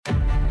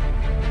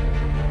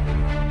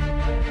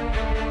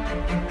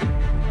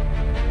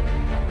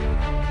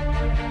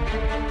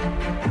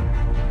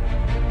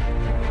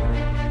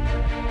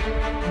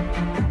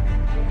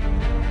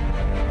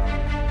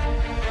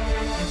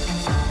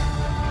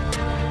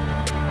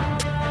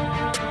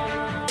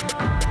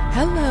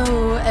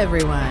Hello,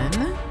 everyone.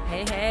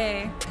 Hey,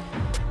 hey.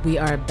 We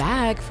are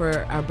back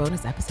for our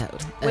bonus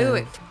episode.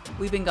 Wait.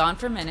 We've been gone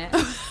for a minute,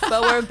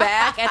 but we're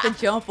back at the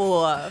jump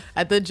off.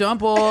 At the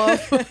jump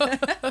off.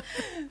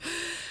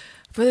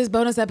 For this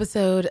bonus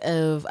episode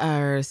of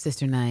our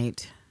Sister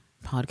Night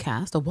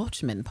podcast, a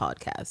Watchmen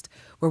podcast,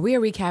 where we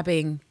are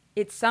recapping.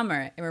 It's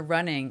summer and we're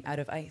running out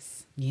of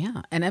ice.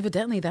 Yeah, and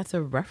evidently that's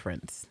a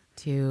reference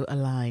to a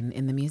line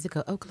in the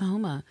musical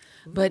Oklahoma.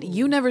 But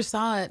you never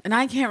saw it, and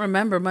I can't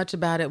remember much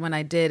about it when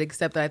I did,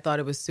 except that I thought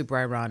it was super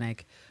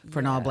ironic for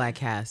an all-black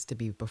cast to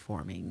be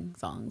performing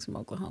songs from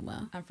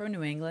Oklahoma. I'm from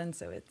New England,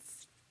 so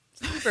it's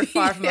super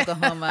far from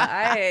Oklahoma.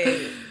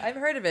 I've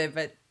heard of it,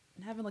 but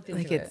haven't looked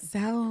into it. It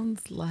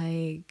sounds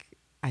like,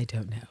 I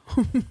don't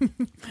know.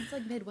 It's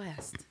like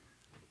Midwest.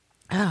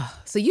 Oh,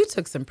 so you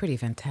took some pretty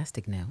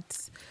fantastic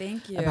notes.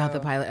 Thank you. About the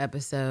pilot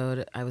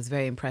episode. I was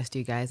very impressed,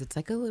 you guys. It's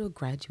like a little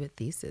graduate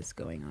thesis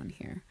going on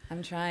here.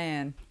 I'm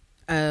trying.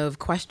 Of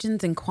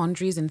questions and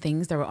quandaries and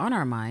things that were on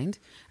our mind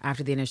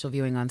after the initial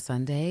viewing on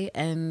Sunday,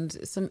 and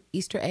some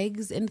Easter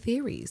eggs and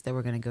theories that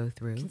we're going to go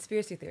through.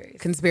 Conspiracy theories.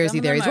 Conspiracy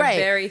theories, are right.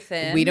 Very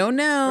thin. We don't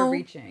know. We're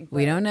reaching.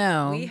 We don't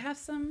know. We have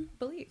some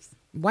beliefs.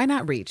 Why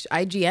not reach?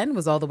 IGN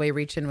was all the way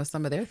reaching with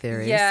some of their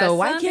theories. Yeah, so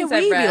why can't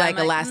we be like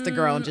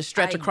Elastigirl and just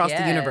stretch I across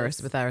guess. the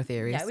universe with our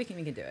theories? Yeah, we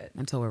can do it.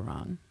 Until we're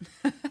wrong.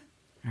 All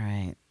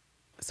right.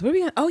 So what are we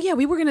going to... Oh, yeah,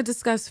 we were going to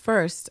discuss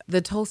first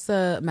the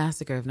Tulsa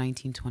Massacre of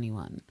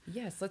 1921.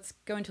 Yes, let's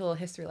go into a little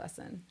history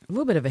lesson. A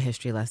little bit of a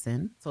history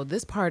lesson. So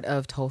this part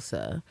of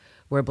Tulsa,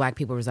 where Black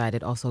people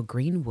resided, also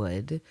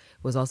Greenwood,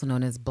 was also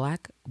known as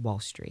Black Wall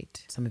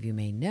Street. Some of you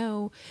may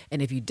know.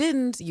 And if you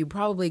didn't, you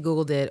probably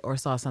Googled it or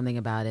saw something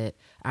about it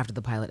after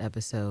the pilot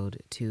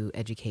episode to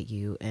educate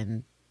you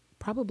and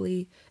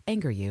probably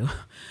anger you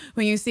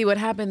when you see what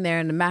happened there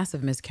in a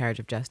massive miscarriage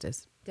of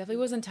justice.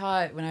 Definitely wasn't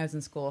taught when I was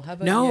in school. How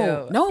about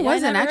No, you? no, it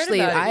wasn't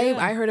actually. I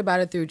I heard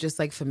about it through just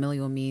like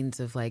familial means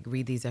of like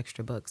read these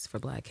extra books for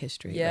Black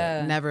history.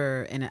 Yeah. But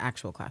never in an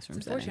actual classroom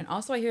It's setting. unfortunate.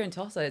 Also, I hear in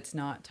Tulsa it's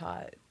not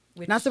taught.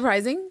 Which... Not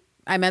surprising.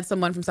 I met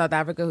someone from South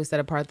Africa who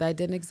said apartheid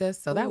didn't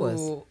exist.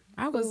 So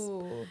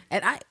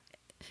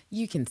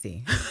you can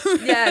see.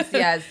 Yes.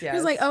 It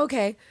was like,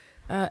 okay,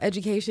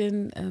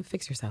 education,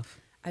 fix yourself.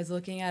 I was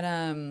looking at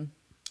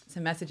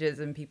some messages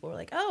and people were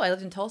like, oh, I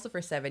lived in Tulsa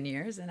for 7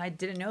 years and I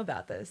didn't know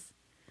about this.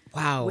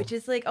 Wow. Which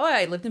is like, oh,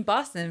 I lived in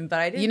Boston, but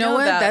I didn't know You know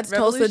what? about That's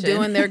revolution. Tulsa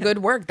doing their good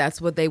work. That's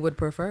what they would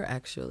prefer,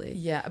 actually.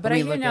 Yeah, but I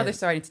hear now they're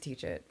starting to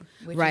teach it,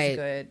 which is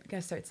good.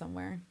 Gotta start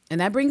somewhere. And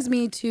that brings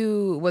me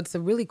to what's a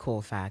really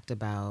cool fact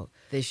about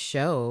this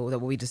show that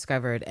we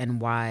discovered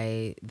and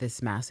why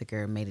this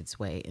massacre made its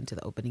way into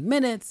the opening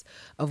minutes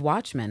of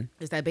Watchmen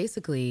is that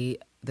basically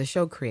the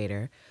show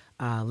creator,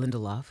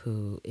 Lindelof,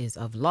 who is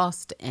of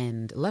Lost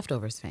and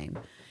Leftovers fame,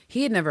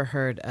 he had never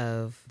heard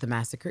of the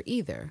massacre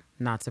either,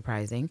 not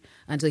surprising,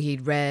 until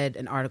he'd read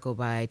an article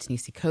by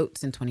Ta-Nehisi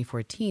Coates in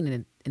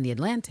 2014 in The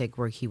Atlantic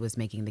where he was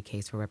making the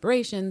case for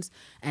reparations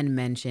and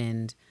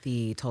mentioned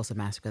the Tulsa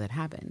massacre that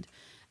happened.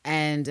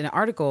 And in an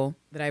article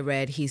that I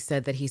read, he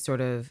said that he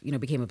sort of,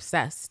 became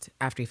obsessed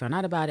after he found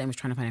out about it and was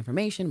trying to find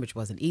information, which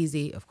wasn't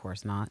easy. Of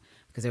course not,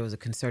 because there was a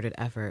concerted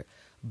effort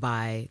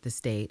by the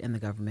state and the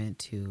government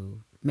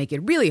to make it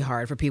really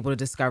hard for people to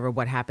discover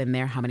what happened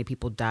there, how many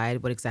people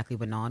died, what exactly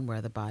went on, where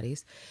are the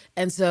bodies.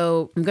 And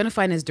so I'm going to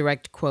find his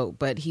direct quote,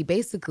 but he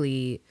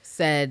basically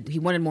said he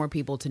wanted more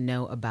people to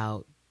know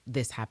about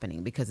this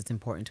happening because it's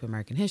important to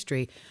American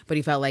history. But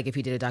he felt like if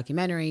he did a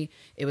documentary,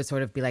 it would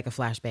sort of be like a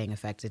flashbang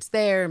effect. It's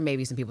there,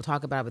 maybe some people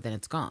talk about it, but then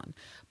it's gone.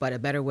 But a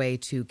better way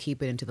to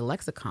keep it into the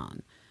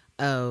lexicon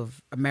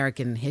of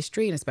American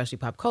history and especially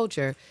pop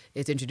culture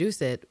is to introduce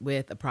it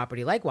with a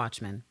property like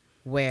Watchmen,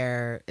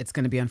 where it's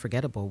going to be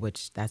unforgettable,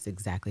 which that's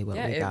exactly what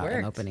we got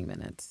in opening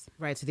minutes.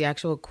 Right. So the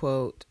actual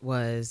quote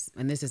was,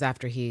 and this is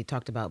after he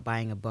talked about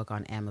buying a book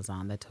on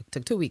Amazon that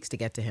took 2 weeks to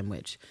get to him,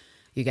 which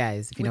you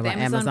guys, if you know about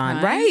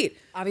Amazon, right?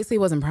 Obviously it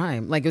wasn't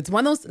Prime. Like it's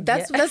one of those,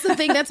 that's the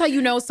thing. That's how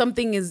you know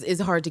something is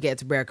hard to get.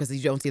 It's rare because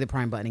you don't see the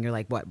Prime button and you're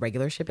like, what,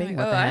 regular shipping?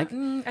 What the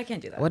heck? I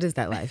can't do that. What is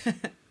that life?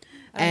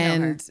 I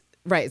don't know her.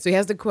 Right. So he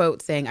has the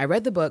quote saying, I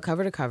read the book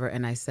cover to cover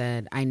and I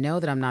said, I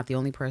know that I'm not the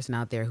only person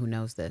out there who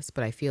knows this,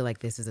 but I feel like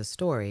this is a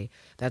story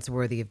that's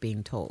worthy of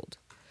being told.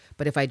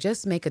 But if I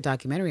just make a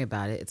documentary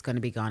about it, it's going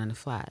to be gone in a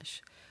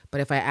flash. But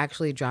if I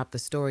actually drop the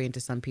story into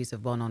some piece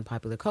of well-known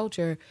popular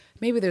culture,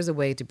 maybe there's a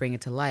way to bring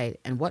it to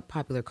light. And what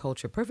popular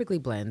culture perfectly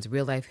blends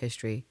real life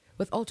history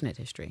with alternate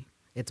history?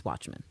 It's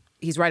Watchmen.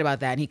 He's right about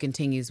that. And he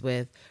continues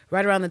with,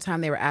 right around the time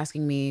they were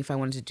asking me if I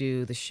wanted to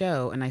do the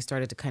show, and I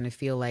started to kind of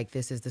feel like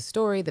this is the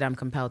story that I'm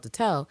compelled to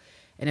tell.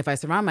 And if I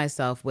surround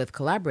myself with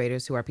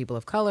collaborators who are people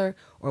of color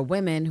or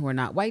women who are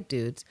not white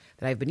dudes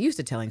that I've been used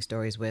to telling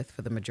stories with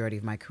for the majority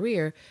of my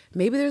career,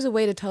 maybe there's a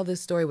way to tell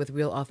this story with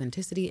real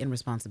authenticity and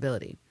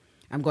responsibility.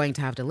 I'm going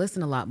to have to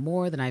listen a lot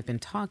more than I've been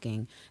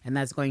talking, and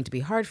that's going to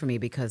be hard for me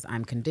because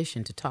I'm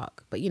conditioned to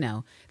talk. But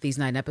these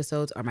 9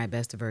 episodes are my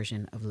best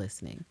version of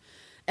listening.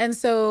 And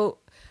so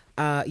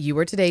you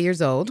were today years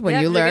old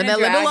when you learned that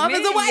Lindelof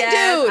is a white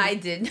dude. I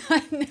did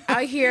not know.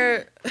 I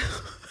hear...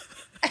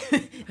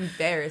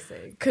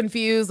 Embarrassing.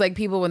 confused like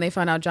people when they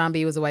found out John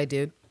B was a white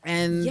dude.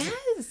 And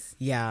Yes.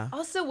 yeah.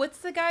 Also, what's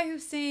the guy who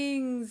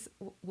sings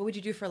 "What Would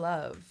You Do for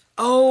Love"?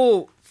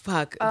 Oh,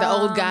 fuck. The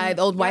old guy,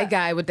 the old white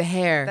guy with the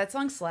hair. That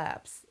song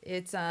slaps.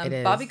 It's It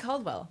is. Bobby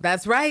Caldwell.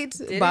 That's right.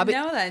 Didn't Bobby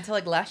know that until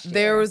like last year.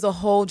 There was a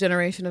whole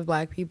generation of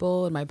black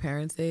people in my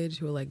parents' age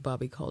who were like,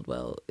 Bobby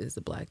Caldwell is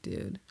a black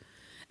dude.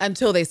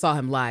 Until they saw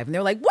him live. And they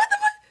were like, what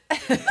the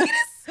fuck? Look at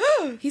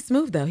this. He's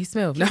smooth, though. He's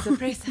smooth. No.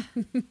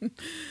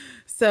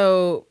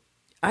 So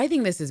I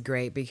think this is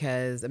great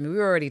because, I mean, we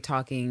were already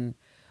talking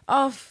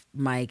off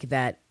mic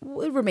that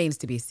it remains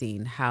to be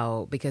seen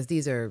how, because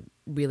these are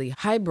really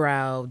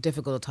highbrow,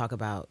 difficult to talk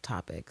about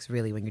topics,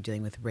 really, when you're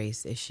dealing with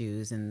race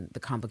issues and the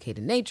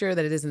complicated nature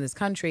that it is in this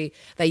country,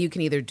 that you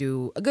can either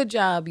do a good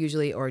job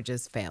usually or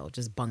just fail,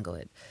 just bungle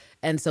it.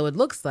 And so it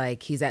looks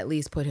like he's at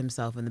least put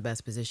himself in the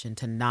best position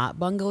to not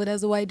bungle it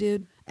as a white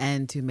dude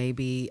and to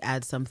maybe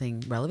add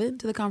something relevant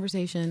to the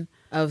conversation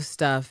of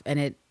stuff.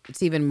 And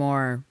it's even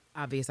more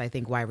obvious, I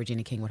think, why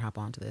Regina King would hop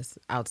onto this.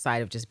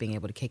 Outside of just being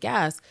able to kick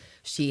ass,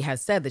 she has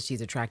said that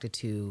she's attracted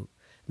to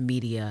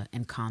media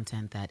and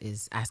content that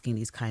is asking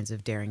these kinds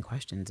of daring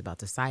questions about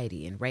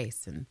society and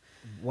race and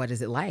what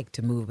is it like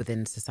to move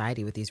within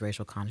society with these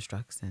racial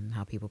constructs and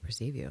how people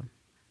perceive you.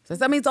 So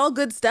I mean, it's all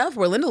good stuff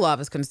where Lindelof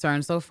is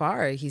concerned so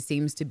far. He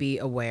seems to be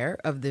aware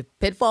of the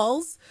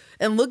pitfalls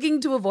and looking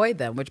to avoid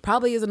them, which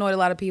probably has annoyed a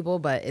lot of people,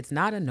 but it's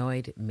not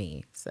annoyed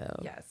me. So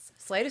yes,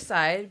 slight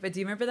aside, but do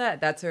you remember that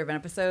That's Her Event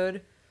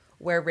episode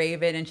where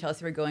Raven and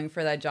Chelsea were going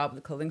for that job at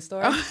the clothing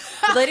store?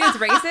 The lady was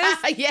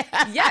racist? Yeah.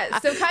 Yeah.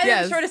 So kind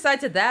of a short aside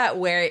to that,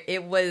 where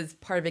it was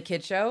part of a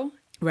kid show.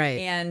 Right.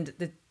 And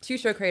the two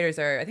show creators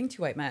are, I think,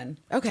 two white men.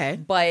 Okay.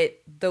 But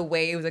the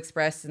way it was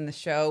expressed in the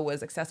show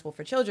was accessible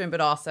for children,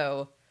 but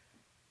also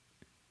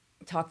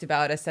talked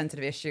about a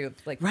sensitive issue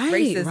of like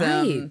racism.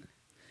 Right.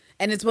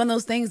 And it's one of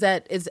those things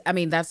that is, I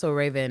mean, That's So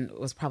Raven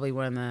was probably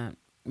one of the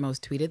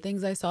most tweeted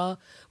things I saw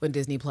when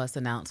Disney Plus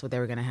announced what they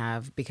were going to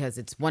have, because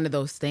it's one of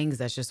those things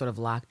that's just sort of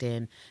locked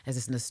in as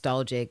this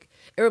nostalgic,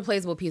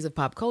 irreplaceable piece of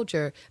pop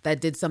culture that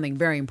did something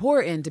very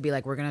important to be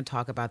like, we're going to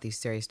talk about these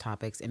serious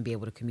topics and be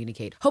able to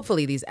communicate,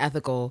 hopefully, these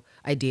ethical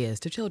ideas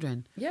to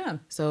children. Yeah.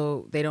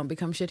 So they don't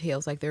become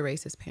shitheels like their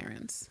racist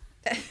parents.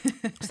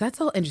 So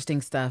that's all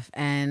interesting stuff.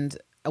 And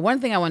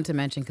one thing I want to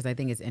mention, because I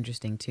think it's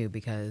interesting too,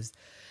 because,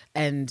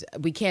 and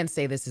we can't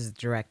say this is a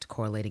direct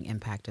correlating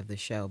impact of the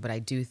show, but I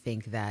do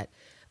think that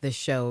the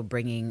show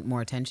bringing more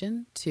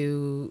attention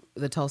to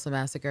the Tulsa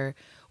massacre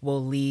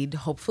will lead,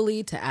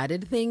 hopefully, to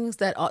added things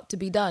that ought to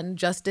be done,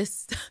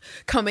 justice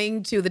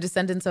coming to the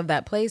descendants of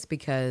that place,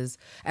 because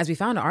as we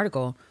found an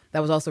article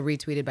that was also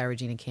retweeted by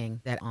Regina King,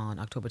 that on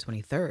October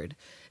 23rd,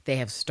 they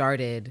have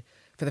started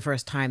for the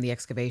first time the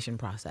excavation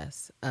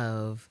process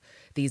of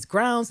these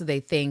grounds that they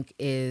think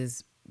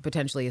is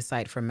potentially a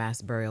site for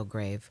mass burial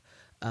grave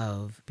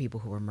of people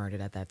who were murdered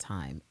at that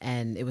time.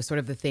 And it was sort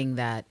of the thing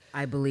that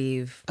I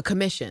believe a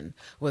commission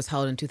was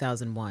held in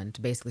 2001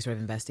 to basically sort of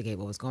investigate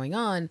what was going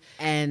on.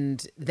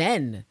 And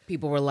then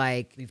people were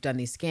like, we've done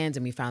these scans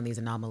and we found these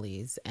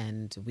anomalies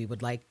and we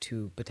would like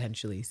to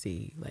potentially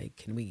see, like,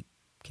 can we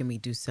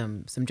do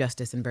some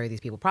justice and bury these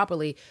people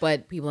properly?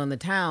 But people in the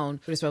town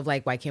were sort of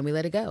like, why can't we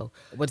let it go?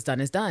 What's done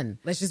is done.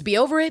 Let's just be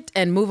over it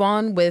and move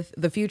on with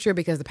the future,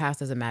 because the past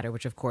doesn't matter,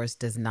 which of course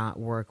does not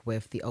work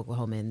with the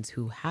Oklahomans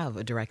who have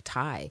a direct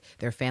tie.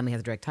 Their family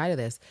has a direct tie to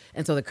this.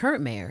 And so the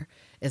current mayor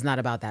is not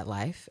about that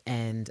life.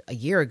 And a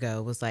year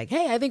ago was like,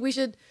 hey, I think we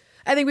should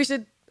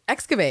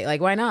excavate. Like,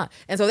 why not?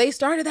 And so they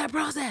started that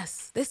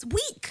process this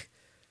week,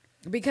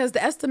 because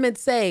the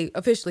estimates say,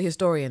 officially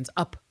historians,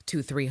 up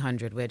to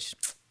 300, which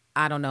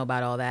I don't know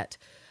about all that.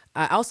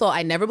 Also,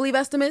 I never believe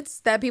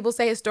estimates that people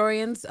say,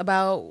 historians,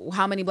 about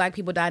how many black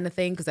people died in a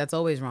thing, because that's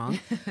always wrong.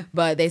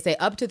 But they say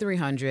up to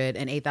 300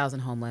 and 8,000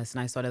 homeless. And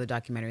I saw another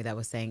documentary that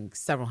was saying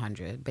several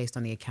hundred based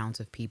on the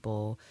accounts of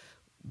people,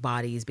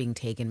 bodies being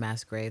taken,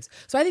 mass graves.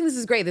 So I think this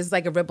is great. This is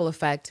like a ripple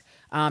effect,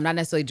 not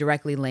necessarily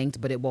directly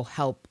linked, but it will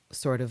help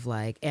sort of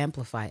like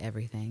amplify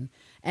everything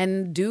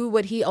and do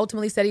what he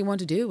ultimately said he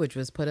wanted to do, which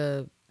was put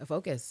a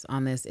focus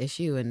on this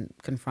issue and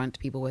confront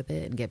people with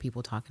it and get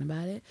people talking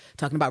about it,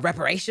 talking about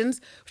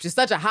reparations, which is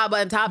such a hot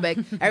button topic.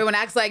 Everyone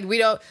acts like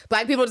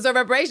black people deserve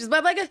reparations,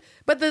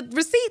 but the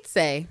receipts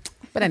say.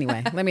 But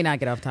anyway, let me not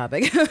get off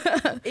topic. Even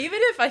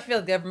if I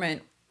feel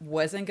government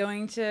wasn't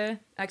going to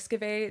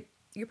excavate,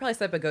 you probably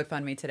set up a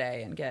GoFundMe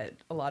today and get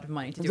a lot of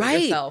money to do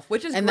it yourself,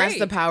 which is and great. That's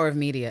the power of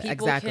media. People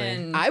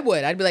exactly. I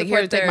would. I'd be like,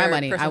 here, take my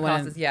money. I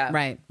want. Yeah.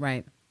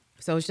 Right.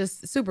 So it's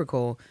just super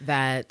cool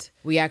that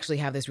we actually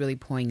have this really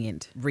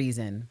poignant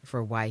reason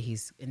for why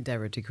he's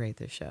endeavored to create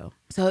this show.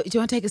 So do you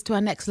want to take us to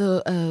our next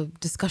little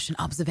discussion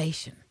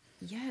observation?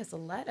 Yes,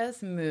 let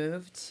us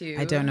move to...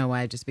 I don't know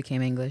why it just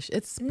became English.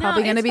 It's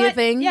probably going to be a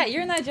thing. Yeah,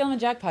 you're in that Gentleman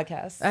Jack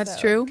podcast. That's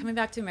true. Coming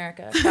back to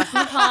America. Crossing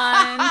the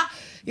pond.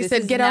 You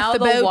said, get off the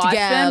boat,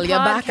 gal. You're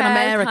back in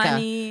America.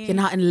 Honey. You're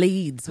not in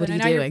Leeds. What are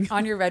you doing?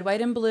 On your red, white,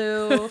 and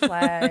blue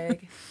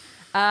flag.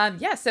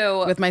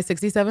 So... With my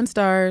 67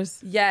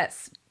 stars.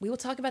 Yes. we will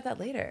talk about that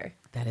later.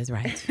 That is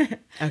right.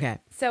 Okay.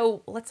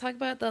 So let's talk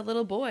about the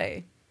little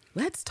boy.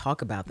 Let's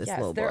talk about this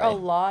little boy. There are a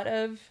lot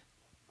of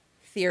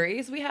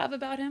theories we have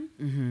about him.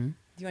 Mm-hmm. Do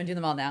you want to do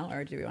them all now,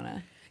 or do we want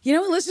to? You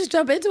know what? Let's just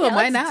jump into it.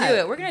 Why not? Let's do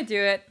it. We're going to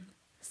do it.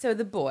 So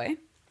the boy,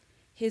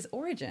 his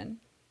origin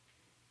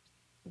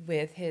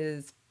with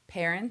his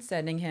parents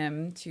sending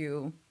him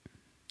to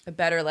a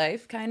better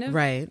life, kind of.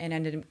 Right.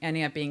 And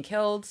ending up being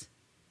killed.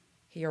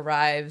 He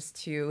arrives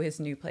to his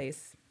new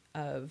place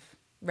of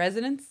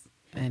residence.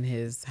 And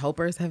his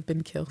helpers have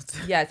been killed.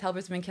 Yeah, his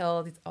helpers have been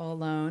killed. He's all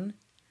alone.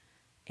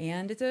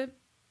 And it's a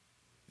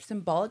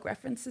symbolic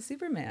reference to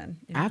Superman.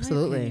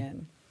 Absolutely.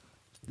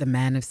 The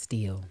Man of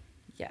Steel.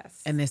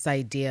 Yes. And this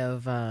idea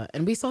of,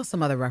 and we saw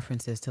some other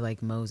references to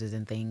like Moses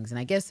and things. And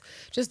I guess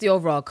just the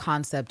overall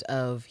concept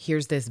of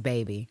here's this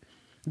baby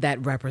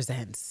that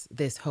represents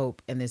this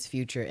hope and this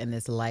future and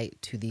this light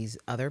to these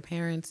other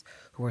parents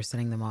who are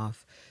sending them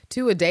off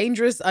to a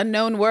dangerous,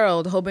 unknown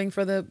world, hoping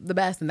for the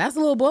best. And that's a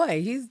little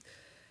boy. He's,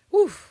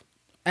 woof.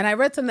 And I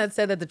read something that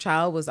said that the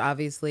child was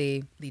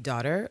obviously the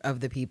daughter of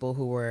the people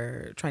who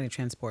were trying to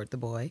transport the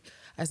boy.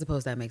 I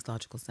suppose that makes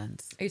logical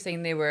sense. Are you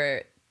saying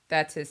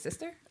that's his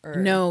sister? Or?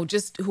 No,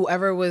 just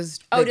whoever was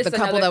the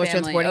couple that was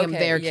transporting him,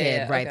 their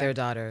kid, right? Okay. Their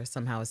daughter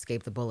somehow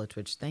escaped the bullets,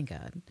 which thank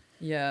God.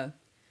 Yeah.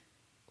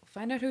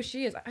 Find out who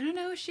she is. I don't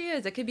know who she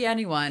is. It could be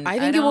anyone. I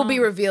think it will be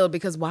revealed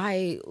because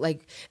why,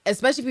 like,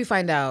 especially if we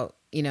find out,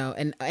 you know,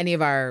 and any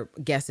of our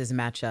guesses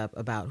match up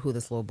about who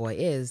this little boy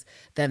is,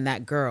 then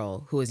that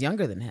girl who is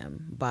younger than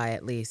him by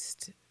at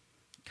least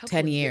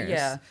 10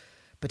 years,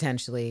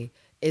 potentially,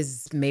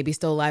 is maybe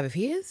still alive if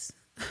he is.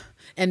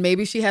 And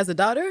maybe she has a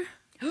daughter.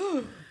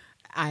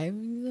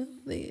 And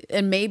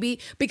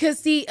maybe, because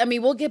see, I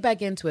mean, we'll get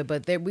back into it,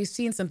 but we've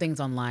seen some things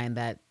online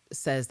that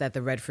says that the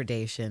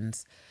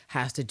Redfordations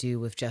has to do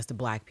with just the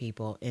black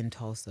people in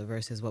Tulsa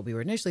versus what we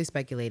were initially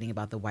speculating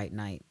about the white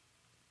knight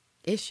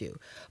issue.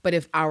 But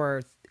if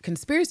our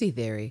conspiracy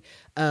theory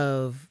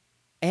of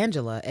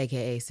Angela,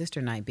 aka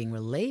Sister Knight, being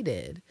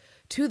related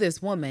to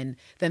this woman,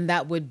 then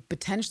that would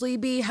potentially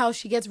be how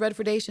she gets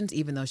Redfordations,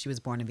 even though she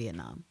was born in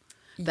Vietnam.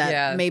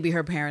 That maybe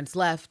her parents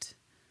left,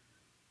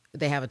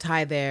 they have a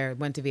tie there,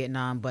 went to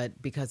Vietnam,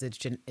 but because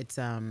it's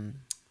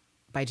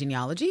by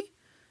genealogy,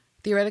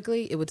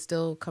 theoretically, it would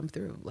still come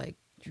through like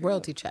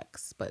royalty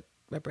checks, but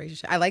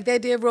reparations. I like the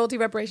idea of royalty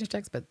reparations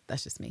checks, but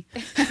that's just me.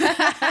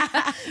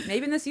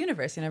 Maybe in this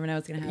universe, you never know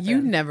what's going to happen.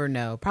 You never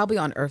know. Probably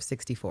on Earth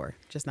 64,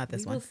 just not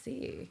this one. We'll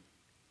see.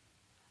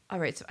 All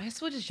right, so I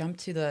guess we'll just jump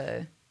to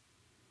the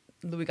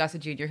Louis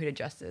Gossett Jr. Who Did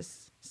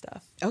Justice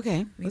stuff.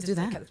 Okay, let's do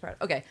that.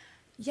 Okay,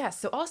 yeah.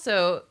 So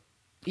also,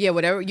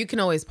 whatever. You can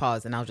always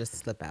pause, and I'll just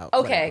slip out.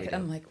 Okay,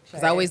 I'm like,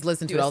 because I always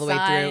listen to it all the way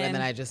through, and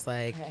then I just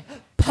like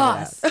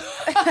pause.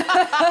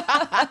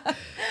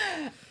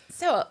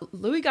 So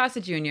Louis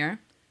Gossett Jr.,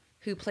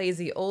 who plays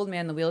the old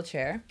man in the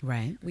wheelchair,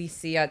 right? We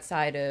see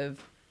outside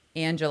of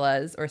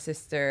Angela's or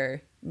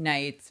Sister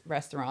Knight's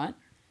restaurant,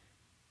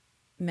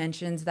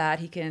 mentions that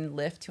he can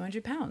lift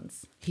 200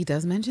 pounds. He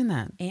does mention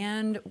that.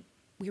 And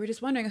we were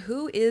just wondering,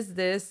 who is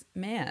this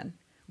man?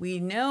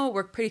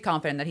 We're pretty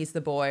confident that he's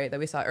the boy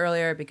that we saw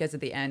earlier, because at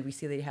the end we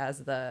see that he has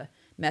the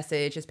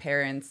message his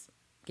parents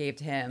gave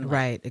to him. Like,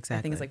 right, exactly.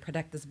 I think it's like,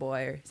 protect this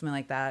boy or something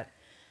like that.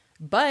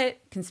 But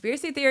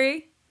conspiracy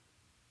theory,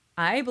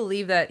 I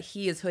believe that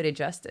he is Hooded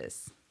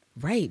Justice.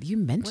 Right, you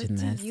mentioned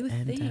this. What do you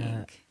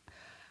think?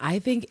 I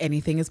think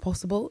anything is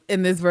possible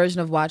in this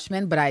version of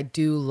Watchmen, but I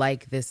do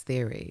like this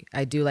theory.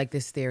 I do like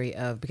this theory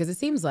because it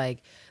seems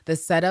like the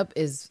setup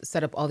is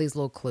set up all these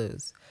little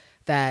clues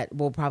that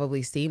will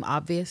probably seem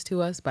obvious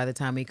to us by the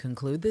time we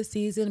conclude this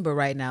season, but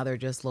right now they're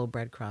just little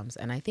breadcrumbs.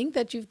 And I think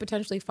that you've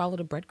potentially followed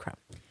a breadcrumb.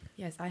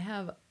 Yes, I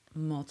have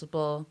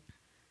multiple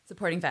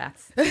supporting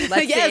facts.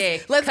 Let's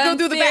yes, let's go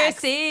through the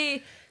facts.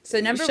 So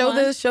number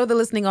one, show the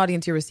listening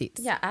audience your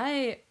receipts. Yeah,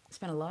 I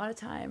spent a lot of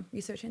time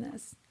researching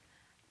this.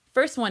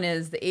 First one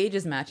is the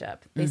ages matchup.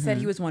 They said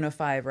he was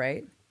 105,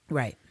 right?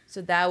 Right.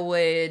 So that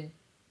would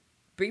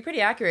be pretty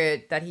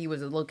accurate that he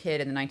was a little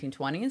kid in the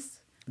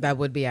 1920s. That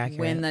would be accurate.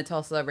 When the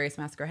Tulsa Race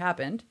Massacre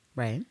happened.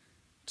 Right.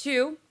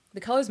 2,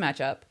 the colors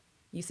match up.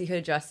 You see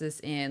Hooded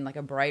Justice in like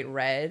a bright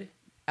red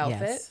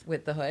outfit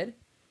with the hood.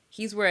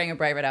 He's wearing a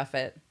bright red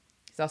outfit.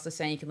 He's also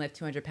saying he can lift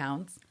 200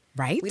 pounds.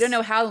 Right. We don't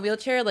know how in the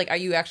wheelchair. Like, are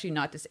you actually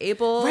not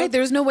disabled? Right.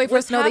 There's no way for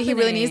us to know that he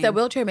really needs that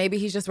wheelchair. Maybe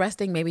he's just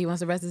resting. Maybe he wants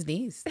to rest his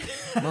knees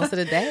most of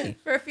the day.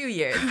 For a few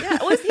years. Yeah.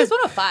 Well, he's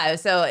 105.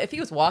 So if he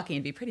was walking,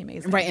 it'd be pretty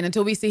amazing. Right. And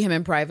until we see him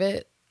in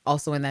private,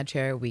 also in that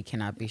chair, we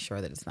cannot be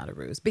sure that it's not a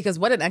ruse. Because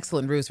what an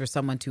excellent ruse for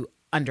someone to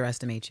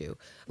underestimate you.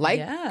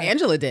 Like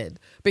Angela did.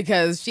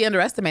 Because she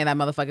underestimated that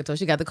motherfucker until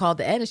she got the call at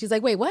the end. And she's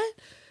like, wait, what?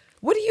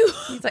 What are you?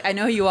 He's like, I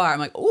know who you are. I'm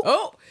like,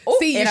 oh.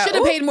 See, you should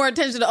have paid more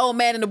attention to the old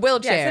man in the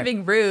wheelchair. Yeah, instead of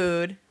being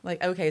rude.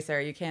 Like, okay, sir,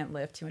 you can't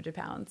lift 200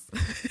 pounds.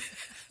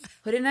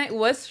 Hooded Knight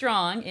was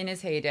strong in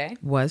his heyday.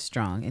 Was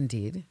strong,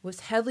 indeed. Was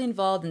heavily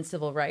involved in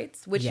civil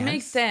rights, which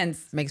makes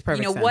sense. Makes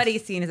perfect sense. What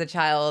he's seen as a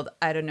child,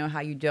 I don't know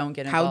how you don't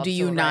get involved. How do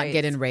you not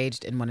get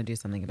enraged and want to do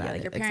something about it?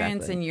 Like your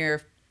parents and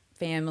your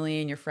family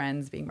and your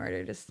friends being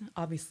murdered is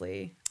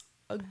obviously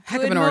a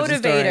Heck good of an origin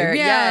story. motivator.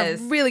 Yeah,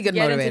 Yes, really good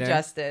get motivator. into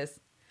justice.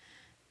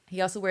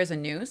 He also wears a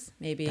noose,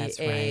 maybe That's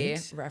a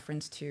right.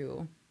 reference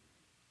to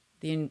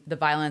the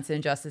violence and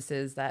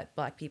injustices that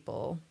Black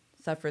people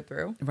suffered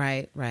through.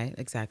 Right,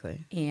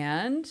 exactly.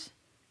 And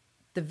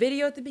the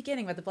video at the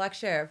beginning about the Black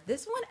sheriff,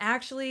 this one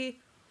actually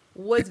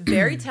was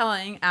very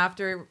telling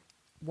after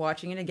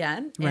watching it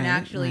again and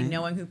actually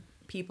knowing who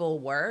people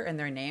were and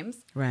their names.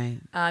 Right.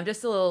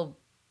 Just a little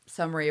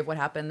summary of what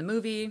happened in the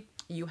movie.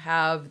 You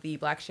have the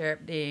Black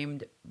sheriff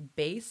named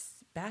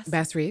Bass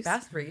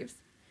Reeves.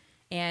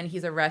 And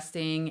he's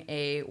arresting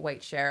a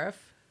white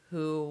sheriff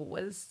who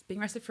was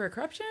being arrested for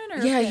corruption?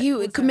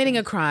 He committing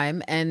a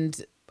crime,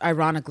 and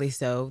ironically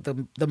so,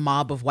 the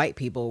mob of white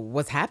people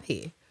was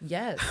happy.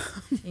 Yes.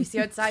 You see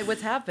outside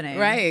what's happening.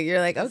 Right. You're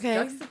like, It's okay.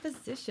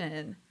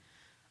 juxtaposition.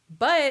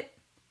 But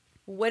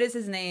what is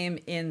his name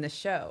in the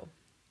show?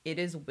 It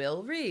is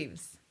Will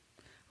Reeves.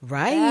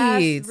 Right.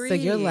 Bass So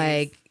you're Reeves.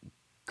 like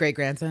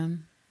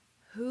great-grandson?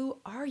 Who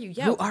are you?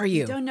 Yeah. Who are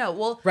you? We don't know.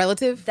 Well,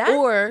 Relative that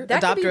or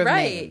that could be adopter of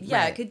right. name?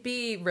 Yeah, Right. it could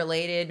be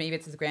related. Maybe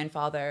it's his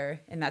grandfather,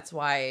 and that's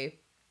why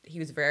he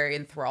was very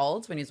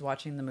enthralled when he was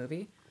watching the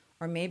movie.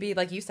 Or maybe,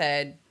 like you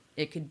said,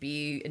 it could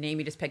be a name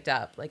he just picked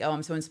up. Like, oh,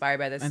 I'm so inspired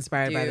by this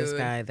By this dude.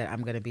 guy that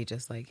I'm going to be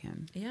just like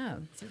him. Yeah.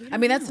 So we I don't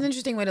mean, that's know. an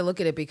interesting way to look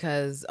at it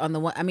because on the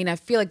one, I mean, I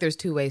feel like there's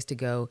two ways to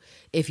go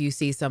if you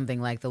see something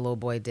like the little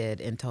boy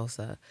did in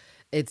Tulsa.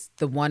 It's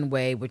the one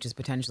way, which is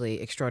potentially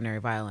extraordinary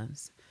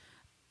violence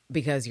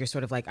because you're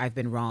sort of like, I've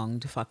been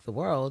wronged, fuck the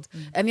world.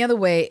 And the other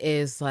way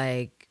is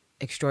like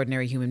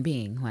extraordinary human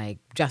being, like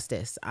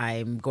justice.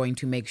 I'm going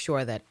to make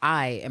sure that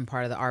I am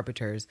part of the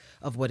arbiters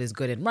of what is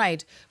good and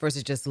right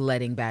versus just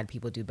letting bad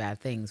people do bad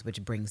things,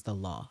 which brings the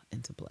law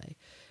into play.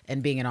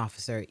 And being an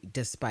officer,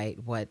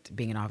 despite what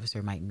being an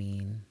officer might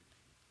mean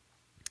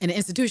in an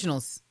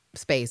institutional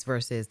space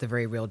versus the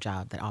very real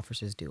job that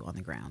officers do on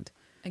the ground,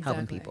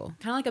 helping people.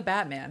 Kind of like a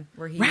Batman,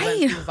 where he Right.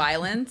 went through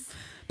violence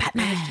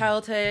Batman. in his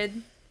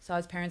childhood, saw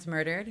his parents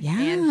murdered, and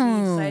he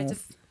Yes. decided to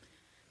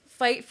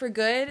fight for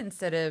good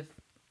instead of.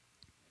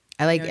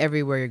 I like You know,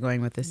 everywhere you're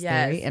going with this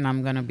yes. theory, and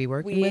I'm going to be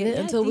working with it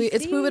until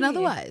it's proven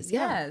otherwise.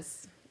 Yeah.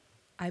 Yes,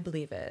 I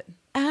believe it.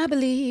 I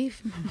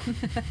believe.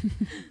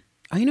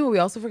 Oh, you know what we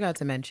also forgot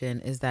to mention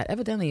is that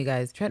evidently, you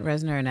guys, Trent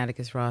Reznor and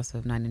Atticus Ross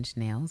of Nine Inch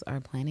Nails are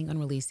planning on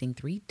releasing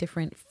 3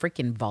 different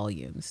freaking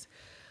volumes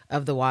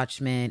of the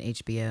Watchmen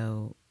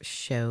HBO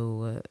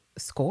show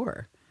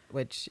score,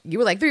 which you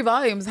were like, 3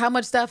 volumes, how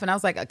much stuff? And I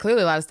was like,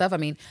 clearly a lot of stuff. I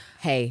mean,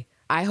 hey,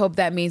 I hope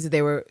that means that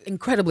they were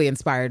incredibly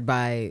inspired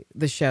by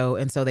the show.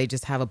 And so they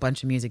just have a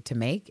bunch of music to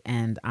make.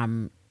 And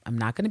I'm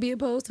not going to be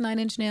opposed to Nine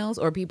Inch Nails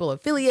or people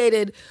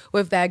affiliated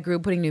with that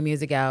group putting new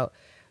music out.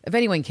 If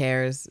anyone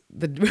cares,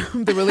 the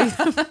release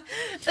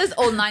This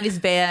old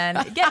 90s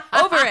band, get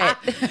over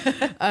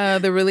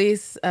it. the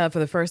release for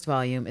the first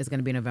volume is going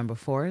to be November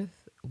 4th,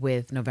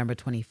 with November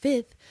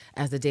 25th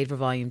as the date for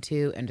volume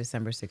 2 and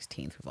December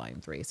 16th for volume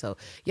 3. So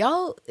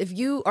y'all, if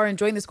you are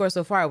enjoying the score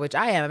so far, which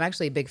I am, I'm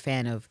actually a big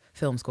fan of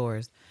film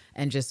scores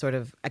and just sort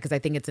of, because I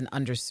think it's an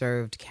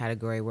underserved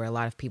category where a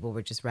lot of people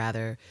would just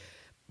rather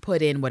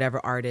put in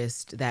whatever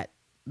artist that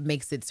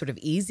makes it sort of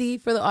easy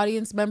for the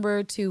audience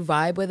member to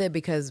vibe with it,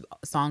 because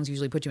songs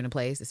usually put you in a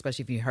place,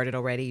 especially if you heard it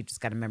already, you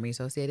just got a memory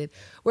associated.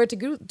 Where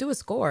to do a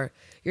score,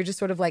 you're just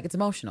sort of like, it's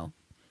emotional.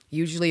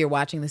 Usually you're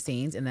watching the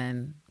scenes and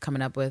then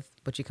coming up with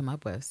what you come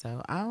up with.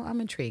 So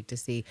I'm intrigued to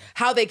see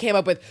how they came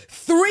up with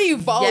 3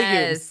 volumes.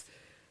 Yes.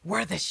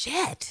 Worth of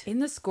shit. In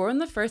the score in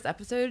the first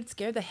episode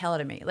scared the hell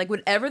out of me. Like,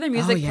 whenever the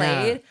music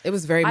played, it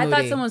was very I moody.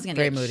 thought someone was going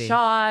to get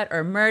shot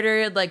or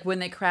murdered. Like, when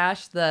they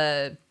crashed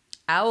the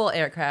Owl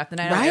aircraft, the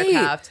Night Owl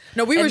aircraft.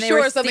 No, we were and they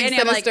sure something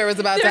standing, I'm sinister was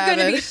about to They're going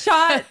to happen. be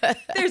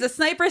shot. There's a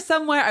sniper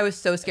somewhere. I was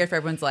so scared for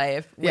everyone's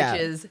life, which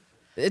is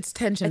it's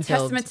tension a filled.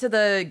 testament to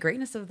the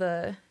greatness of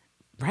the...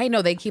 Right.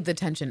 No, they keep the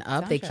tension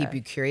up. They keep soundtrack.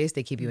 you curious.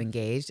 They keep you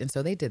engaged. And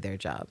so they did their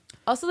job.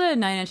 Also, the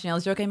Nine Inch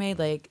Nails joke I made,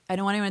 like, I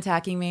don't want anyone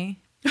attacking me.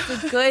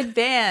 It's a good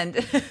band.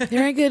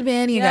 They're a good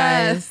band, you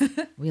Yes.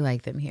 guys. We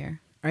like them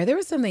here. All right, there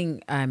was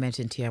something I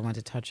mentioned to you I want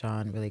to touch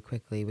on really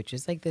quickly, which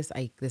is like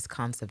this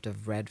concept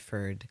of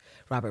Robert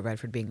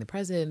Redford being the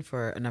president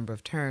for a number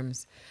of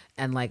terms.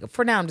 And like,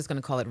 for now, I'm just going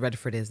to call it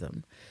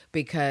Redfordism,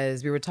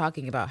 because we were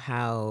talking about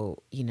how,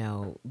 you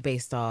know,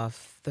 based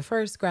off the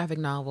first graphic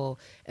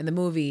novel and the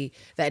movie,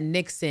 that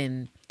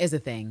Nixon is a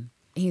thing.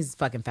 He's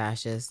fucking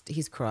fascist.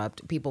 He's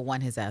corrupt. People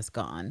want his ass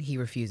gone. He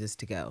refuses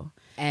to go.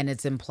 And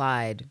it's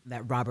implied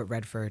that Robert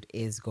Redford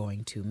is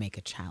going to make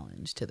a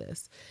challenge to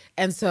this.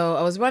 And so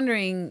I was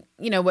wondering,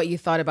 you know, what you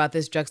thought about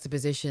this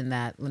juxtaposition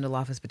that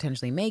Lindelof is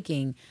potentially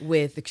making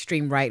with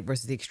extreme right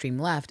versus the extreme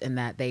left, and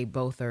that they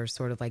both are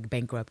sort of like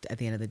bankrupt at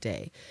the end of the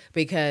day.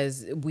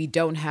 Because we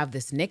don't have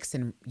this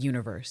Nixon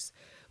universe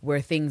where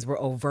things were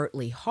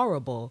overtly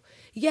horrible.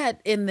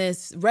 Yet in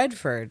this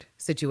Redford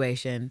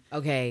situation,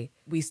 okay,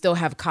 we still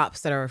have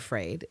cops that are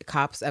afraid.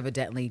 Cops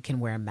evidently can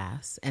wear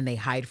masks and they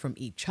hide from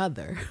each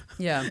other.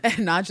 Yeah. And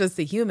not just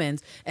the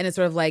humans. And it's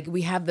sort of like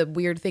we have the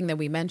weird thing that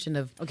we mentioned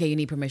of, okay, you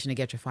need permission to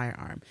get your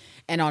firearm.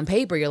 And on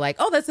paper, you're like,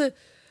 oh, that's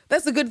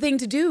a good thing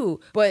to do.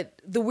 But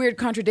the weird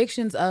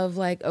contradictions of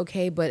like,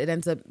 okay, but it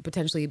ends up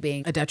potentially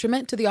being a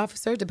detriment to the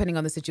officer, depending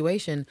on the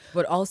situation,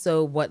 but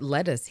also what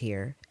led us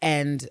here.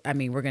 And I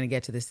mean, we're going to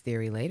get to this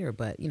theory later,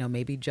 but you know,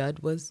 maybe Judd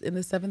was in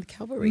the 7th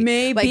Cavalry.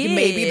 Maybe. Like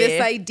maybe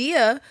this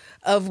idea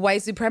of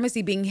white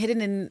supremacy being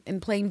hidden in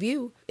plain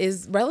view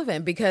is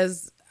relevant,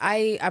 because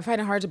I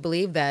find it hard to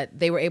believe that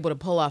they were able to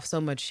pull off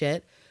so much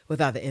shit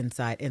without the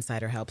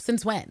insider help.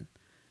 Since when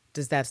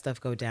does that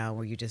stuff go down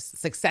where you just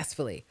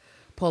successfully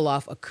pull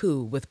off a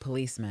coup with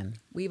policemen?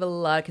 We have a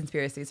lot of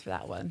conspiracies for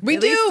that one. We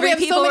At do. least 3 We have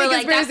people so many were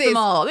like, conspiracies. That's the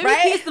mole. Maybe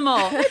Right? he's the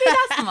mole. Maybe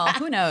that's the mole.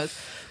 Who knows?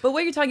 But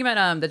what you're talking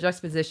about, the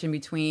juxtaposition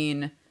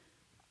between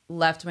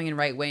left wing and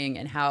right wing,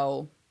 and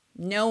how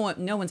no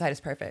one's side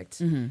is perfect,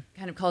 kind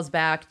of calls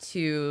back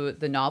to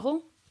the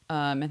novel,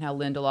 and how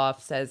Lindelof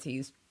says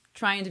he's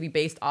trying to be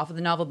based off of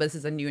the novel, but this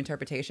is a new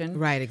interpretation.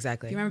 Right,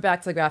 exactly. If you remember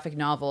back to the graphic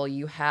novel,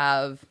 you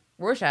have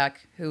Rorschach,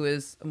 who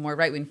is a more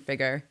right-wing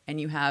figure, and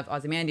you have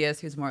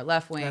Ozymandias, who's more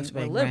left-wing,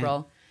 more liberal.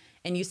 Right.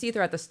 And you see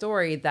throughout the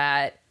story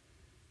that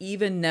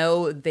even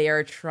though they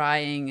are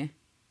trying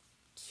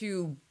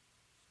to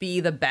be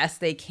the best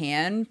they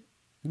can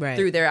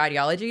through their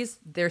ideologies,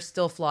 they're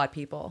still flawed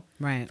people.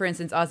 Right. For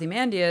instance,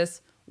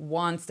 Ozymandias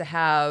wants to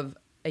have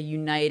a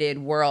united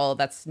world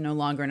that's no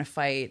longer in a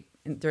fight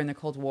during the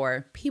Cold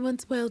War. He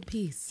wants world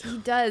peace. He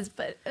does,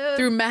 but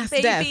through mass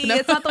baby, death. No.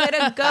 It's not the way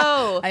to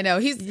go. I know.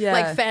 He's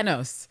like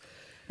Thanos.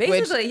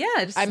 Basically,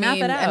 just snap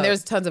it out. And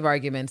there's tons of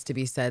arguments to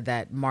be said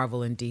that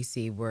Marvel and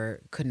DC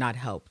could not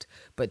help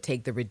but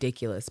take the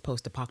ridiculous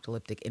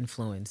post-apocalyptic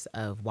influence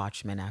of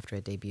Watchmen after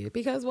it debuted,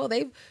 because, well,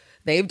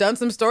 they've done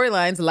some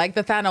storylines like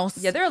the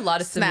Thanos. Yeah, there are a lot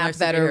of similar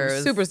that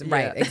are super. Yeah.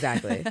 Right,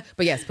 exactly.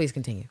 But yes, please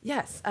continue.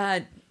 Yes.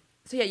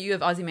 So yeah, you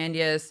have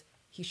Ozymandias.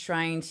 He's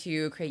trying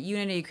to create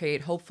unity,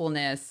 create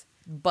hopefulness,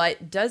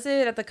 but does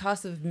it at the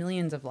cost of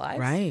millions of lives?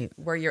 Right.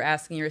 Where you're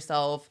asking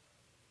yourself,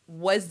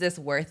 was this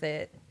worth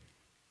it?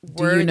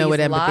 Do you know what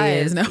empathy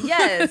is? No.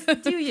 Yes.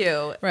 Do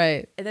you?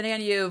 Right. And then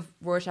again, you have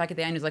Rorschach at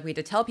the end who's like, we had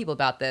to tell people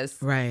about this.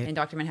 Right. And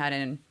Dr.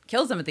 Manhattan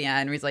kills him at the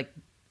end where he's like,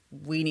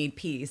 we need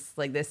peace.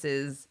 Like, this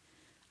is,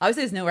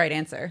 obviously there's no right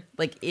answer.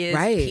 Like, is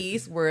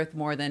peace worth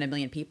more than 1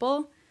 million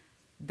people?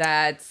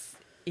 That's,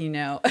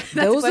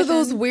 those are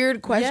those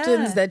weird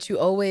questions that you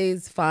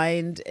always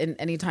find in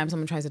anytime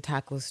someone tries to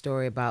tackle a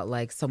story about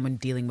like someone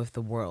dealing with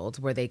the world,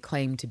 where they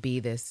claim to be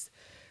this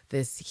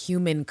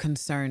human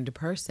concerned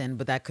person,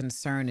 but that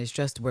concern is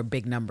just where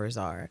big numbers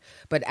are.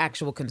 But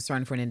actual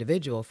concern for an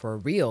individual, for a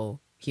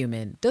real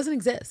human, doesn't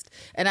exist.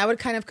 And I would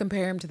kind of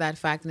compare him to that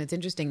fact. And it's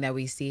interesting that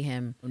we see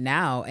him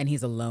now and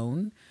he's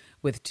alone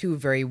with 2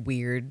 very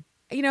weird,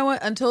 you know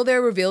what, until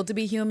they're revealed to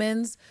be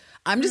humans,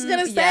 I'm just going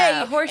to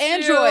say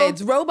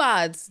androids,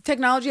 robots,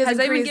 technology has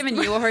increased. Has anyone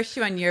given you a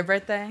horseshoe on your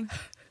birthday?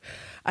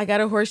 I got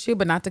a horseshoe,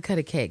 but not to cut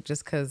a cake,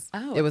 just because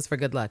it was for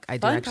good luck. I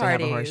do actually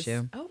have a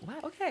horseshoe. Oh, wow.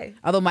 Okay.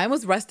 Although mine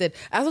was rusted.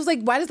 I was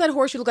like, why does that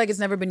horseshoe look like it's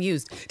never been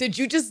used? Did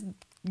you just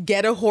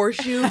get a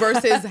horseshoe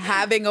versus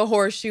having a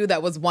horseshoe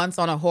that was once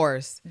on a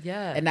horse?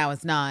 Yeah. And now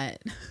it's not.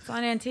 It's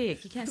on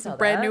antique. You can't sell that. It's a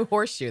brand new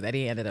horseshoe that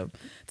he handed him.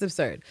 It's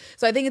absurd.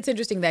 So I think it's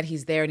interesting that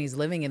he's there and he's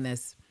living in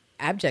this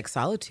abject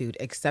solitude,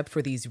 except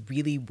for these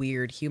really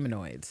weird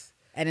humanoids.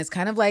 And it's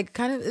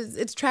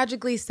it's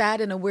tragically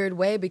sad in a weird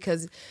way,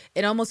 because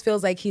it almost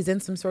feels like he's in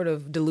some sort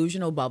of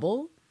delusional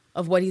bubble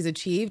of what he's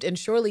achieved. And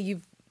surely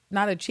you've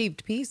not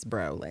achieved peace,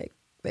 bro. Like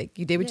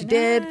you did what you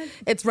did.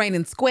 It's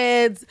raining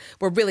squids.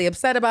 We're really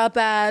upset about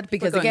that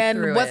because,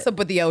 again, what's up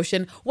with the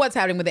ocean? What's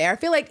happening with the air? I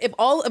feel like if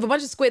a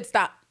bunch of squids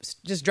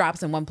just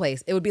drops in one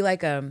place, it would be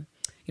like you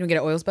don't get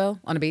an oil spill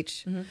on a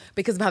beach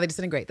because of how they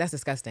disintegrate. That's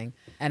disgusting.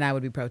 And I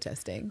would be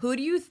protesting. What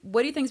do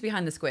you think's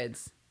behind the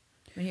squids?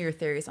 I hear your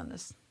theories on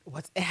this.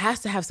 It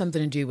has to have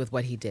something to do with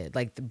what he did,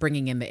 like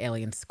bringing in the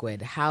alien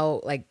squid. How,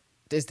 like,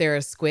 is there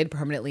a squid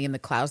permanently in the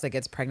clouds that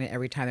gets pregnant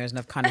every time there's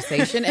enough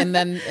condensation and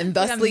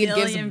thusly it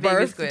gives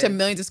birth to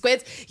millions of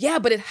squids? Yeah,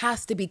 but it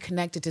has to be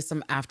connected to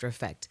some after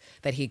effect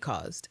that he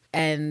caused.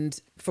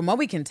 And from what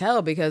we can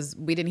tell, because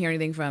we didn't hear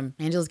anything from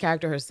Angela's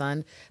character, her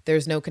son,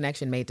 there's no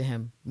connection made to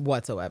him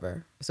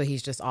whatsoever. So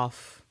he's just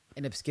off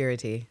in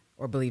obscurity,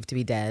 or believed to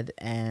be dead,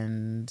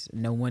 and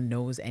no one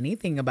knows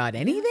anything about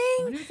anything. I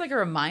wonder if it's like a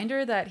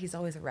reminder that he's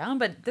always around,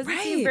 but it doesn't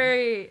seem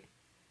very...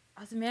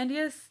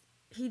 Ozymandias,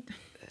 he's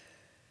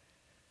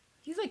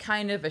like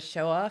kind of a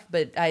show-off,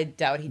 but I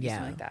doubt he'd do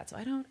something like that. So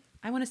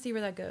I want to see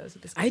where that goes.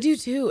 With this I do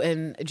too,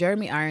 and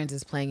Jeremy Irons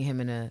is playing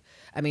him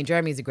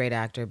Jeremy's a great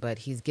actor, but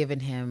he's given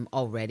him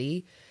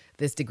already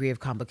this degree of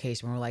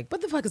complication where we're like,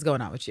 what the fuck is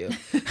going on with you?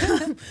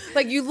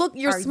 Like,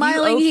 you're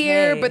smiling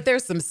here, but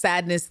there's some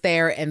sadness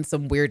there and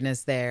some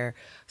weirdness there.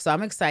 So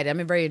I'm excited.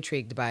 I'm very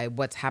intrigued by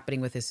what's happening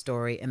with his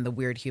story and the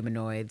weird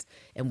humanoids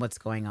and what's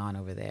going on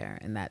over there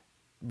in that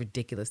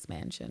ridiculous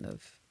mansion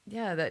of...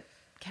 Yeah, that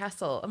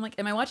castle. I'm like,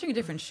 am I watching a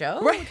different show?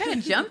 Right. We kind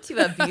of jumped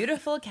to a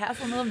beautiful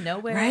castle in the middle of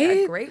nowhere,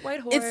 right? a great white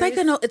horse.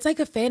 It's like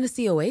a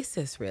fantasy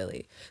oasis,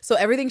 really. So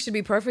everything should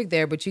be perfect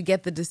there, but you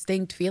get the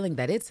distinct feeling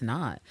that it's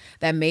not.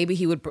 That maybe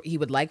he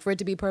would like for it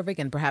to be perfect,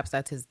 and perhaps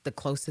that's the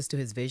closest to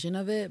his vision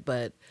of it.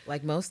 But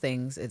like most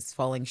things, it's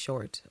falling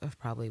short of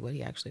probably what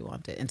he actually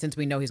wanted. And since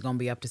we know he's going to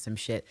be up to some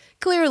shit,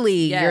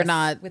 clearly you're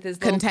not with his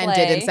contented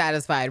play, and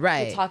satisfied,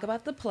 right? We'll talk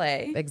about the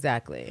play.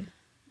 Exactly.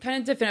 Kind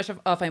of to finish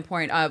off my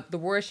point, the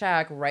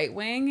Rorschach right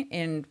wing,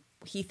 and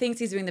he thinks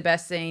he's doing the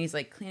best thing. He's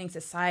like cleaning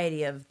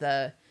society of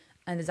the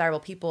undesirable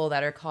people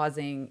that are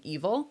causing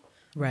evil.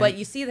 Right. But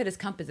you see that his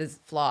compass is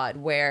flawed,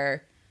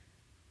 where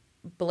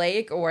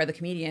Blake, or the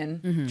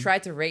comedian,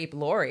 tried to rape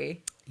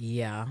Lori.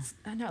 Yeah.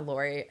 Not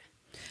Lori.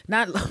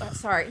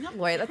 Sorry, not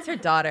Lori. That's her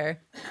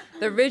daughter.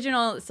 The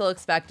original Silk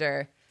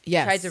Spectre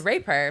tried to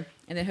rape her,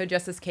 and then Hood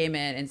Justice came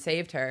in and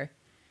saved her.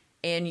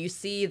 And you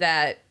see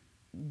that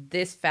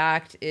this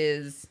fact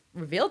is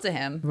revealed to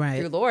him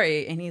through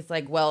Lori, and he's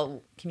like,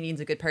 well, comedian's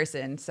a good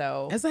person,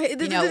 so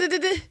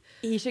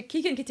he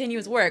can continue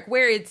his work,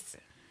 where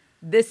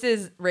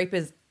rape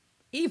is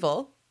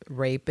evil.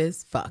 Rape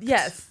is fucked.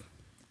 Yes.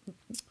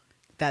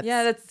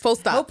 That's full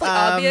stop. Hopefully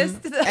obvious.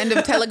 End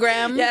of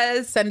telegram.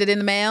 Yes. Send it in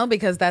the mail,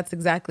 because that's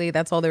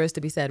all there is to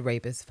be said.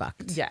 Rape is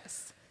fucked.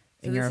 Yes.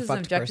 So and this you're is a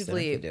fucked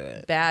objectively person if you do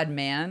it. Bad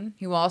man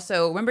who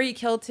also, remember, he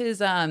killed his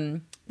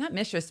not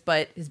mistress,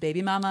 but his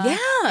baby mama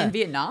in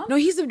Vietnam. No,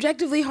 he's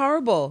objectively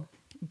horrible.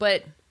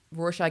 But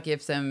Rorschach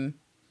gives him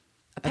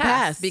a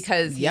pass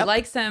because he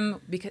likes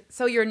him.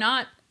 So you're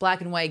not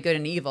black and white, good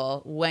and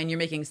evil when you're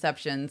making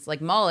exceptions.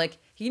 Like Moloch,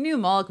 he knew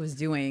Moloch was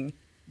doing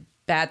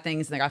bad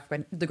things in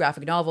the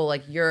graphic novel.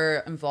 Like, you're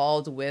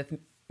involved with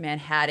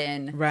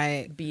Manhattan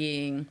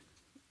being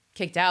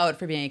kicked out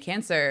for being a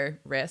cancer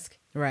risk.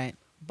 Right.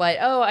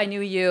 But, I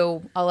knew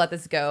you. I'll let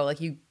this go.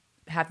 Like, you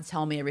have to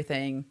tell me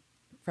everything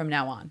from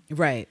now on.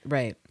 Right.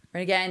 And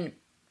again,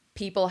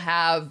 people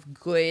have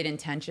good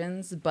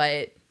intentions,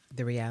 but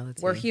the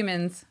reality, we're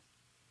humans.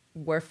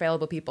 We're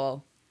fallible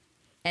people.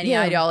 Any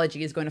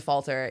ideology is going to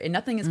falter, and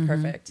nothing is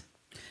perfect.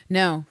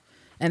 No.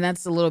 And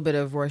that's a little bit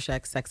of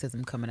Rorschach's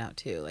sexism coming out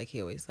too. Like,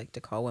 he always liked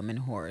to call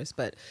women whores.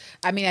 But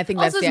I mean, I think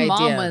that's the idea.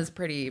 Also, his mom was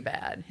pretty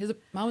bad. His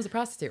mom was a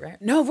prostitute,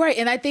 right? No, right.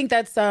 And I think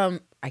that's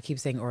I keep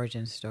saying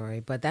origin story,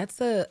 but that's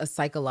a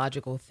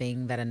psychological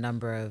thing that a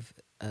number of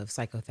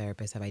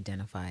psychotherapists have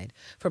identified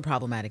for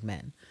problematic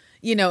men.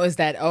 Is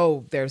that,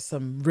 there's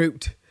some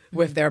root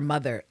with their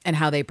mother and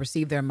how they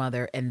perceive their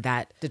mother, and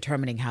that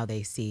determining how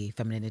they see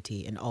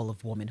femininity and all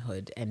of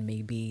womanhood. And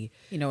maybe,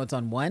 it's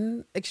on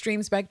one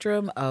extreme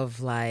spectrum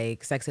of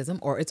like sexism,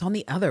 or it's on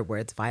the other where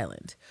it's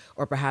violent,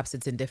 or perhaps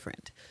it's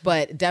indifferent.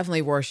 But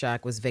definitely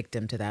Rorschach was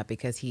victim to that,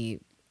 because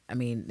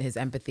his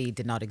empathy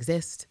did not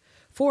exist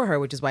for her,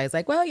 which is why he's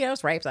like, well,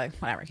 it's rape, so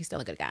whatever, he's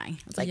still a good guy.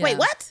 It's like, wait,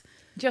 what?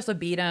 She also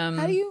beat him.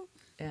 How do you?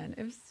 And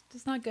it was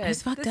just not good.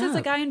 It's fucked up. This is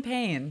a guy in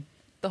pain.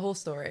 The whole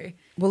story.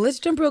 Well, let's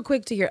jump real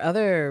quick to your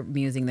other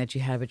musing that you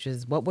had, which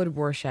is, what would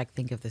Rorschach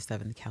think of the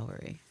 7th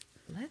Cavalry?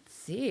 Let's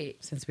see.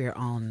 Since we're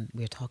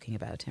talking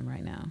about him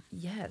right now.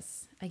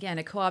 Yes. Again,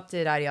 a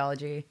co-opted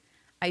ideology.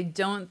 I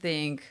don't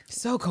think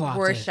so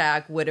co-opted.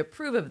 Rorschach would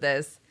approve of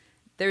this.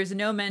 There's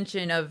no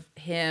mention of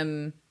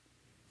him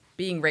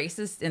being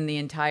racist in the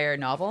entire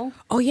novel.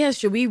 Oh, yeah.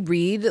 Should we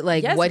read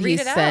what he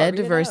said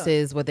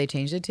versus what they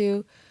changed it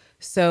to?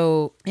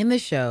 So in the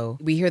show,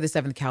 we hear the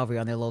 7th Cavalry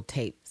on their little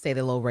tape say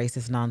their little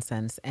racist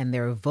nonsense, and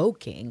they're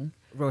evoking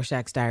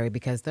Rorschach's diary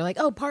because they're like,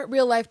 part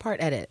real life,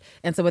 part edit.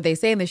 And so what they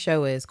say in the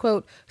show is,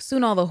 quote,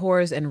 soon all the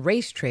whores and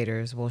race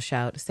traitors will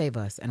shout, save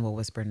us, and we'll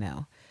whisper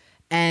no.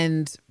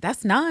 And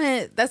that's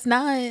not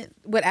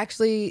what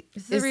actually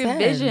is a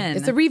revision. Said.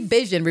 It's a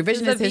revision.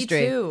 Revision is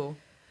history. V2.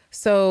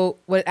 So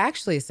what it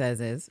actually says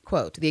is,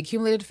 quote, the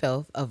accumulated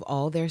filth of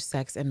all their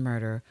sex and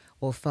murder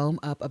will foam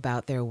up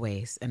about their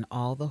waists, and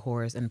all the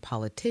whores and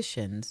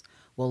politicians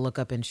will look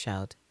up and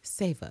shout,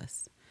 save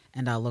us.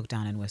 And I'll look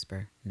down and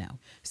whisper, no.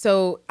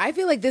 So I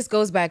feel like this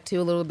goes back to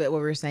a little bit what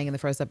we were saying in the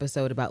first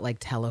episode about like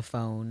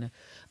telephone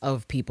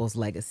of people's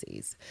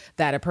legacies.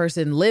 That a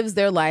person lives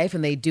their life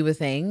and they do a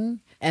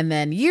thing, and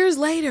then years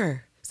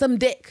later, some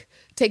dick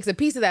takes a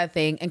piece of that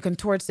thing and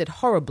contorts it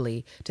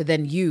horribly to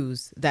then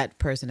use that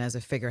person as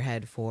a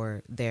figurehead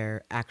for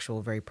their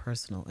actual very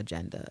personal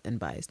agenda and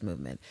biased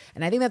movement.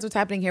 And I think that's what's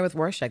happening here with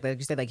Rorschach. Like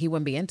you said, like he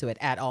wouldn't be into it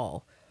at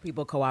all.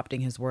 People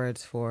co-opting his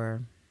words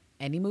for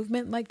any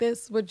movement like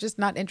this would just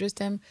not interest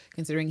him,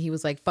 considering he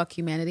was like, fuck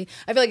humanity.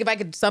 I feel like if I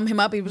could sum him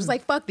up, he was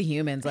like, fuck the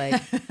humans.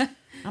 Like, I'm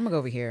gonna go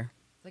over here.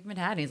 Like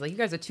Manhattan, he's like, you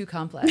guys are too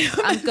complex.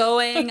 I'm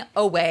going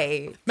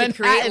away to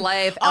create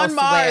life on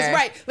elsewhere. Mars,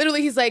 right?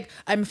 Literally, he's like,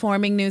 I'm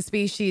forming new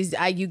species.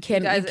 You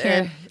can't.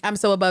 I'm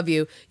so above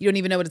you. You don't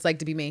even know what it's like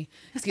to be me.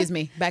 Excuse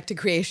me. Back to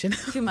creation.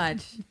 Too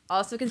much.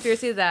 Also,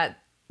 conspiracy that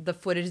the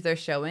footage they're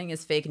showing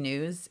is fake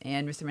news,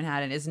 and Mr.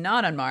 Manhattan is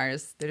not on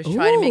Mars. They're just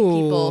trying to make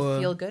people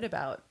feel good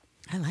about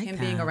him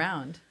being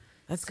around.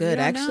 That's good.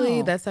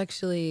 Actually, that's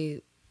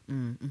actually.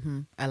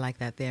 I like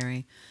that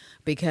theory.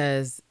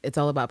 because it's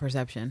all about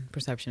perception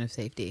of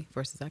safety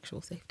versus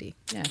actual safety.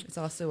 Yeah, it's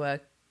also a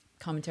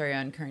commentary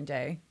on current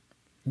day.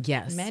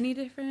 Yes. Many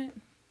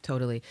different.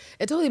 Totally.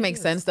 It totally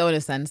makes sense, though, in a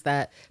sense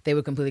that they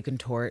would completely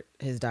contort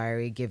his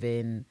diary,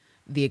 given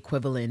the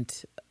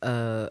equivalent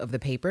of the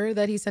paper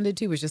that he sent it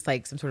to was just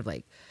like some sort of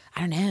like, I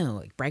don't know,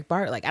 like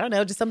Breitbart, like, I don't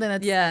know, just something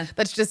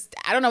that's just,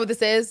 I don't know what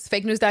this is,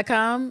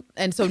 fakenews.com.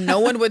 And so no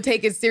one would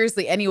take it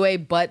seriously anyway,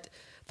 but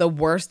the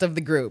worst of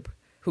the group,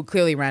 who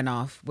clearly ran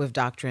off with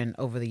doctrine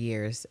over the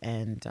years,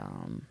 and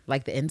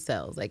like the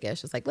incels, I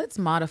guess, just like, let's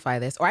modify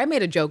this. Or I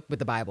made a joke with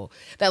the Bible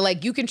that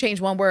like you can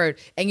change one word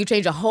and you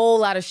change a whole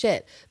lot of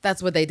shit.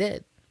 That's what they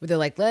did. Where they're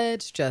like,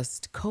 let's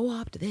just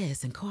co-opt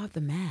this and co-opt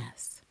the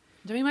mass.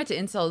 Jumping back to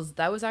incels,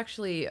 that was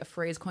actually a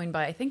phrase coined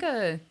by, I think,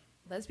 a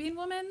lesbian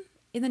woman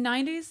in the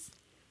 90s.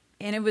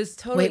 And it was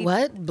totally... Wait,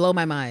 what? Blow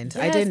my mind.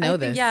 Yes, I didn't know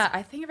this. Yeah,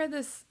 I think I read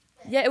this...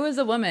 Yeah, it was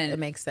a woman. It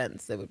makes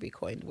sense. It would be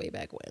coined way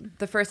back when.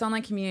 The first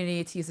online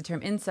community to use the term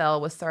incel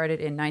was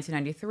started in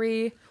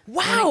 1993. Wow!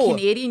 When a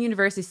Canadian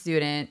university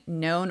student,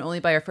 known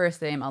only by her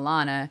first name,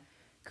 Alana,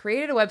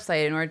 created a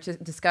website in order to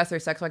discuss her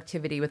sexual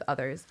activity with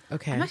others.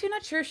 Okay. I'm actually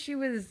not sure if she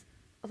was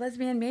a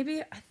lesbian.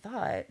 Maybe, I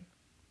thought.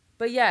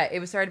 But yeah, it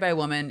was started by a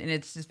woman, and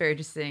it's just very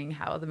interesting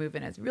how the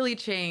movement has really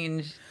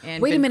changed.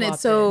 And wait a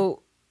minute.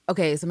 So...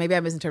 Okay, so maybe I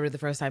misinterpreted the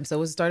first time. So it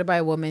was started by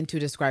a woman to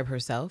describe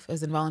herself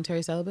as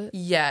involuntary celibate?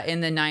 Yeah,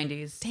 in the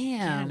 90s.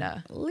 Damn.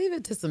 Canada. Leave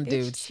it to some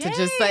dudes to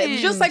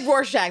just like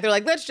Rorschach. They're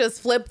like, let's just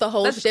flip the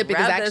whole shit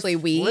because actually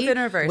we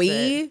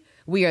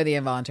are the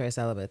involuntary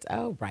celibates.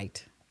 Oh,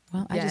 right.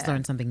 Well, I just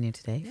learned something new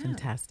today. Yeah.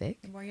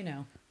 Fantastic. The more you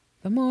know.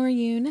 The more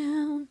you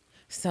know.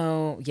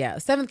 So, yeah,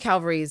 7th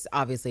Cavalry is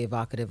obviously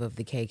evocative of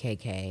the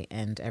KKK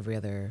and every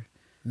other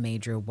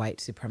major white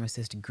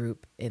supremacist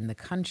group in the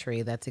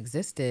country that's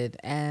existed,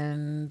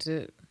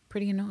 and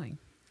pretty annoying.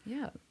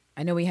 Yeah.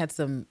 I know we had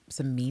some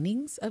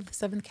meanings of the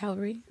 7th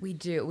Cavalry. We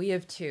do. We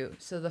have two.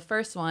 So the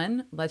first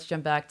one, let's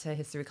jump back to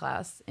history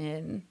class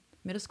in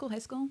middle school, high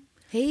school.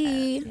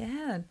 Hey.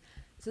 Yeah.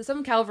 So the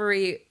 7th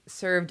Cavalry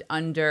served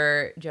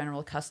under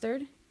General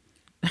Custard.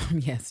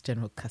 Yes,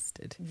 General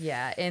Custard.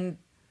 Yeah, and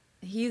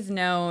he's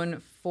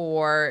known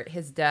for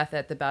his death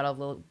at the Battle of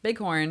Little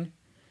Bighorn.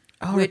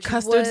 Oh, which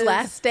Custard's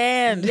last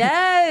stand.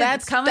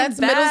 Yes, that's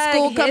middle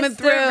school coming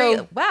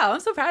through. Wow, I'm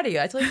so proud of you.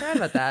 I totally forgot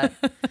about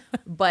that.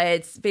 But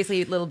it's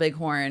basically Little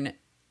Bighorn.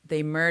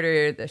 They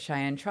murdered the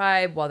Cheyenne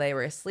tribe while they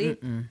were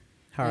asleep. And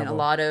a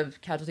lot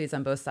of casualties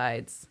on both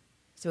sides.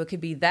 So it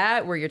could be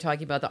that where you're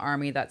talking about the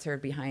army that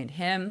served behind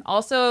him.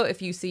 Also,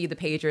 if you see the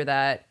pager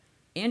that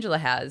Angela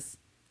has,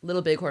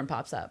 Little Bighorn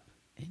pops up.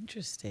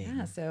 Interesting.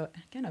 Yeah, so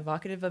again,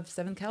 evocative of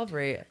 7th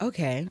Cavalry.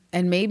 Okay.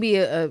 And maybe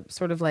a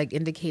sort of like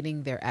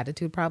indicating their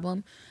attitude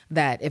problem,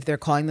 that if they're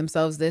calling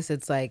themselves this,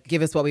 it's like,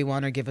 give us what we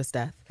want or give us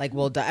death. Like,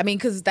 we'll die. I mean,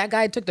 because that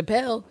guy took the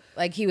pill.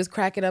 Like, he was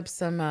cracking up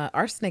some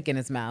arsenic in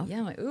his mouth. Yeah,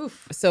 I'm like,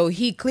 oof. So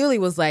he clearly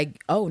was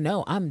like, oh,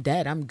 no, I'm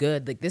dead. I'm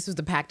good. Like, this was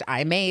the pact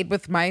I made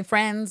with my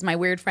friends, my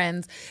weird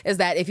friends, is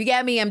that if you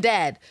get me, I'm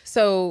dead.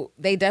 So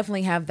they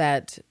definitely have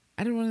that.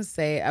 I don't want to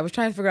say, I was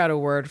trying to figure out a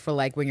word for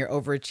like when you're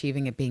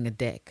overachieving at being a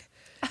dick.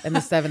 And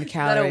the 7th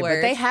Cavalry, but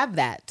they have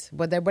that.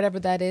 Whatever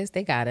that is,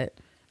 they got it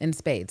in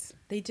spades.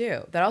 They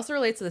do. That also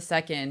relates to the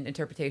second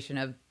interpretation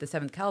of the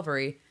 7th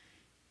Cavalry.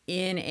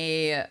 In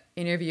a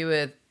interview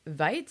with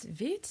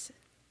Veidt,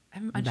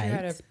 I'm unsure how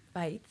to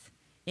Veidt.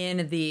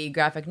 In the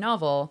graphic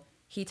novel,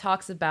 he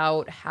talks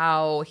about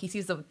how he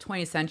sees the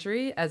 20th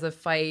century as a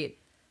fight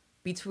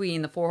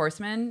between the Four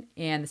Horsemen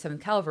and the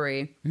 7th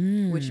Cavalry,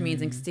 which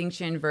means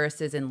extinction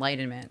versus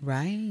enlightenment.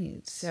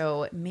 Right.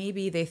 So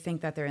maybe they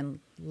think that they're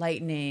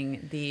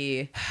enlightening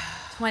the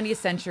 20th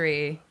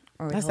century.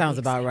 That sounds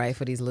about right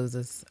for these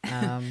losers.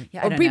 Yeah,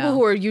 or people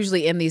who are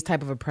usually in these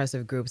type of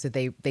oppressive groups, that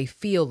they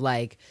feel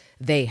like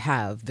they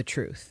have the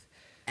truth.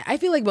 I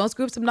feel like most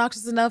groups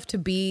obnoxious enough to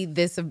be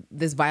this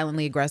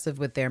violently aggressive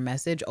with their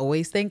message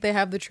always think they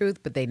have the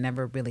truth, but they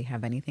never really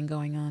have anything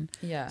going on.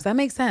 Yeah. So that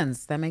makes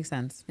sense.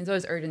 There's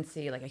always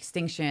urgency, like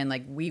extinction,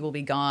 like we will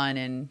be gone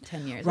in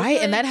 10 years. Right.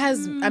 And that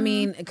has, I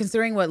mean,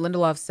 considering what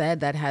Lindelof said,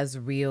 that has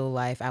real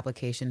life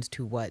applications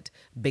to what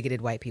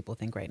bigoted white people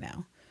think right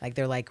now. Like,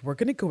 they're like, we're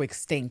going to go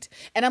extinct.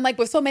 And I'm like,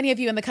 with so many of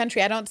you in the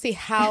country, I don't see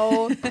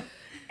how...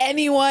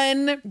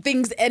 anyone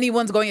thinks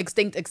anyone's going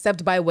extinct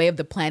except by way of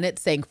the planet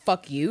saying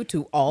fuck you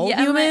to all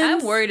humans.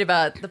 I'm worried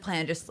about the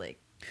planet just like,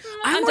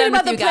 I'm worried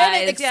about the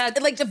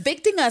planet like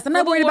evicting us. I'm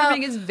not worried about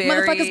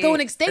motherfuckers going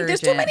extinct. Urgent. There's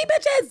too many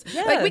bitches.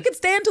 Yeah. Like, we could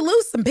stand to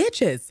lose some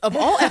bitches of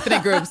all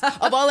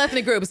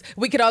ethnic groups.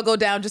 We could all go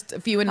down just a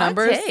few in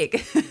numbers. Hot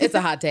take. It's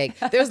a hot take.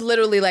 There's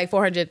literally like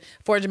 400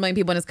 million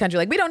people in this country.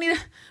 Like, we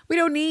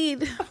don't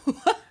need.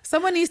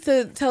 Someone needs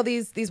to tell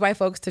these white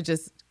folks to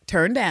just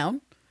turn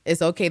down.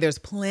 It's okay. There's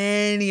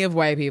plenty of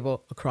white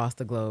people across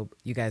the globe.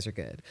 You guys are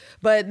good.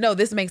 But no,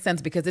 this makes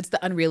sense because it's the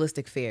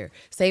unrealistic fear.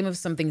 Same with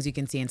some things you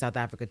can see in South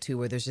Africa too,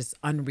 where there's just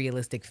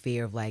unrealistic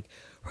fear of like,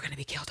 we're going to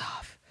be killed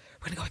off.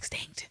 We're going to go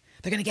extinct.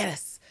 They're going to get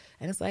us.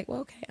 And it's like,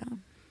 well, okay.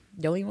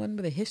 The only one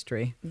with a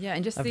history. Yeah.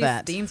 And just these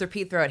that. themes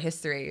repeat throughout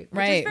history.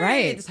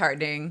 Right.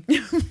 Disheartening.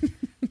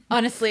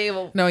 Honestly,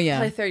 well, no, yeah.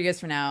 Probably 30 years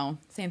from now,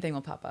 same thing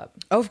will pop up.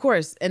 Oh, of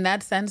course. In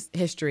that sense,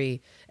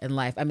 history and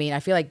life. I mean, I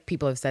feel like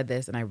people have said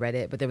this and I read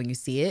it, but then when you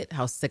see it,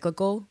 how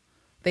cyclical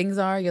things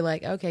are, you're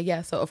like, okay,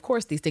 yeah. So of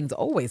course these things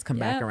always come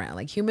back around.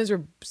 Like humans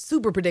are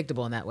super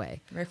predictable in that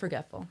way. Very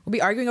forgetful. We'll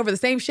be arguing over the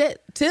same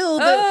shit till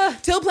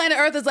planet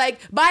Earth is like,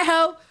 bye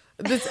ho.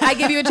 I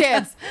give you a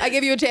chance. I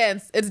give you a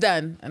chance. It's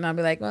done. And I'll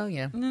be like, well,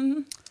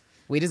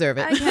 we deserve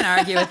it. I can't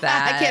argue with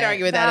that. I can't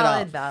argue with that at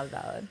all.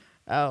 Valid.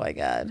 Oh my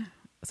God.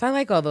 So I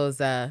like all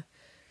those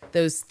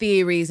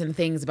theories and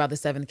things about the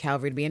 7th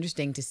Cavalry. It'd be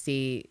interesting to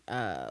see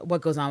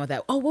what goes on with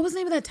that. Oh, what was the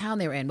name of that town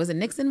they were in? Was it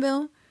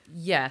Nixonville?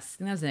 Yes,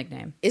 that was a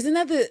nickname. Isn't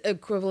that the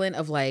equivalent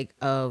of like,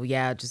 oh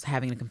yeah, just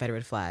having a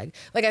Confederate flag?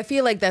 Like I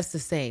feel like that's the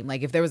same.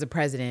 Like if there was a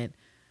president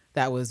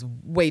that was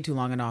way too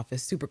long in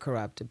office, super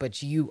corrupt,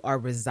 but you are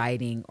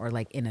residing or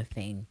like in a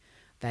thing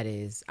that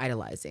is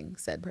idolizing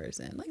said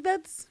person. Like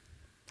that's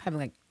having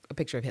like a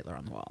picture of Hitler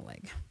on the wall.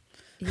 Like,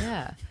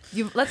 yeah.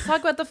 Let's talk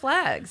about the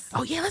flags.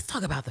 Oh yeah, let's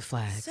talk about the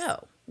flags.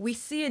 So we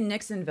see in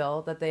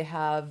Nixonville that they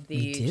have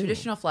the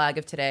traditional flag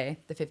of today,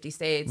 the 50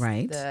 states,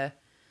 right? The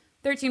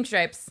 13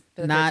 stripes.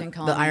 For the not 13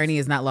 colonies. The irony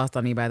is not lost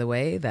on me, by the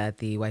way, that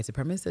the white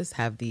supremacists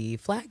have the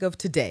flag of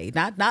today.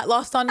 Not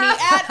lost on me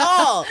at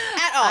all.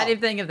 At all. I didn't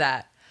think of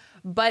that.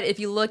 But if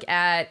you look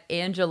at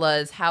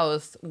Angela's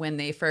house when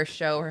they first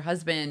show her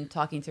husband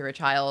talking to her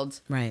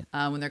child, right?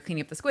 When they're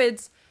cleaning up the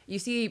squids, you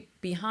see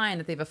behind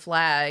that they have a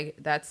flag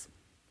that's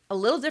a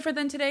little different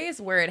than today's,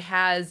 where it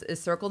has a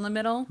circle in the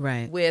middle,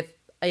 right, with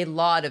a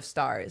lot of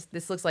stars.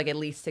 This looks like at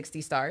least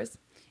 60 stars.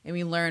 And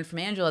we learned from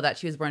Angela that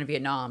she was born in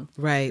Vietnam,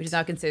 right, which is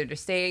now considered a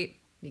state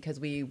because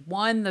we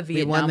won the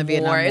Vietnam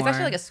War. It's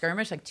actually like a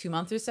skirmish, like 2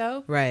 months or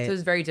so, right? So it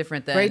was very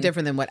different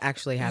than what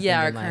actually happened.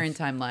 Yeah, our in current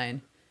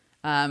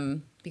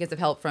timeline. Because of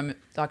help from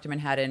Dr.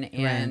 Manhattan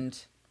and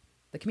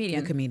the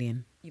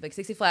comedian. You have like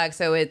 60 flags,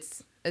 so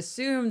it's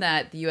assumed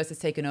that the U.S. has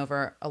taken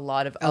over a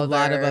lot of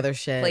other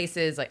shit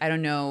places. Like I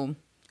don't know,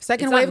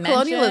 second wave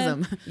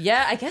colonialism.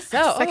 Yeah, I guess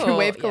so. Second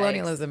wave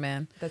colonialism,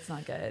 man. That's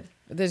not good.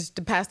 There's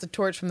to pass the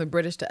torch from the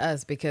British to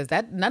us because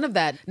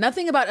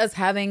nothing about us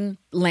having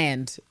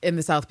land in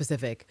the South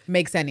Pacific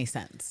makes any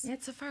sense. Yeah,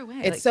 it's so far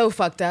away. It's so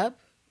fucked up.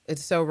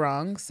 It's so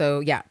wrong. So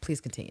yeah,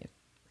 please continue.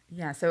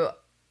 Yeah, so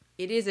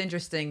it is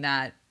interesting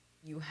that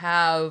you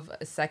have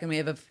a second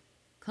wave of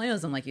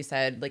colonialism, like you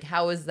said. Like,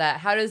 how is that?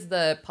 How does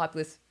the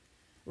populace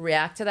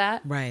react to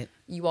that? Right.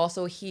 You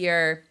also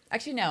hear.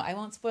 Actually, no, I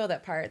won't spoil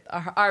that part.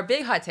 Our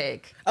big hot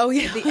take. Oh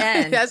yeah, at the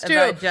end. That's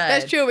true. Judd.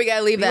 That's true. We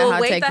gotta leave that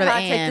hot take for the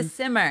end. Take to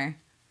simmer.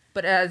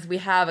 But as we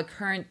have a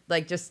current,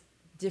 like, just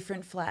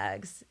different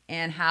flags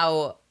and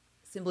how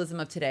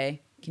symbolism of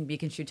today can be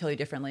construed totally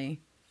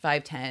differently.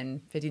 5,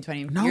 10, 15, 20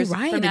 years from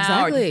now,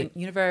 exactly. Or different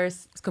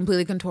universe. It's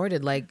completely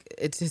contorted. Like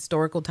it's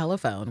historical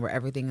telephone where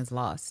everything is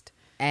lost.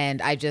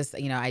 And I just,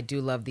 I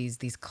do love these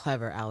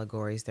clever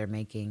allegories they're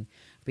making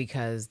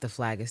because the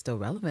flag is still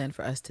relevant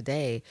for us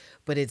today,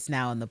 but it's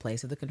now in the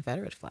place of the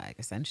Confederate flag,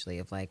 essentially,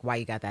 of like, why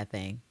you got that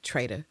thing?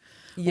 Traitor.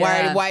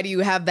 Yeah. Why do you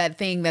have that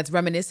thing that's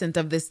reminiscent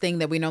of this thing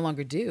that we no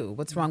longer do?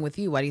 What's wrong with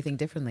you? Why do you think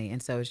differently?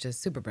 And so it's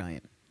just super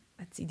brilliant.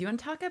 Let's see. Do you want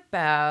to talk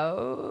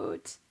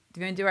about... Do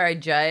you want to do our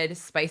Judd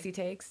spicy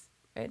takes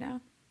right now?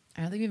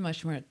 I don't think we have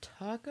much more to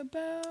talk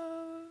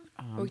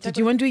about. Did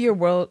you want to do your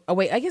world? Oh,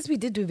 wait. I guess we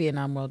did do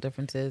Vietnam world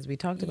differences. We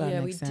talked about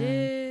Nixon. Yeah,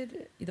 we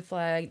did. The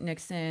flag,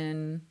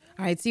 Nixon.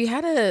 All right. So you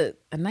had a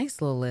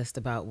nice little list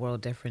about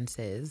world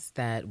differences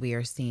that we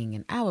are seeing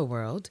in our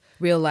world.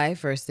 Real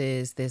life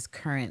versus this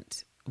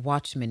current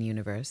Watchmen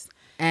universe.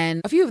 And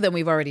a few of them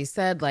we've already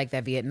said, like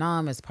that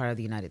Vietnam is part of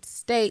the United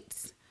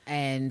States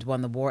and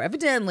won the war,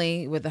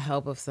 evidently with the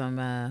help of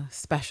some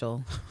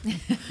special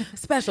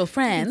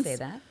friends. You can say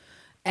that.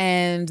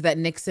 And that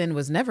Nixon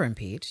was never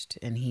impeached,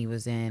 and he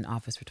was in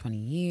office for 20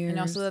 years.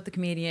 And also that the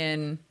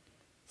comedian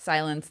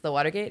silenced the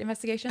Watergate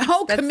investigation.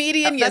 Oh,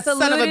 comedian, yes,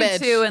 son of a bitch.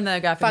 To in the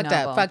graphic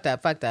novel.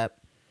 Fucked up.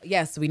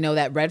 Yes, we know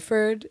that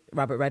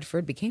Robert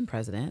Redford became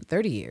president,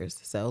 30 years,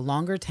 so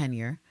longer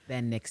tenure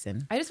than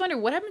Nixon. I just wonder,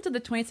 what happened to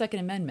the 22nd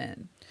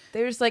Amendment?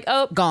 They were just like,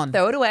 oh, gone.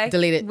 Throw it away.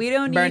 Delete it. We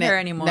don't need her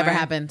anymore. Never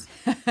happened.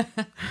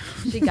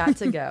 She got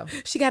to go.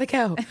 She got to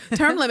go.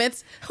 Term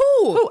limits.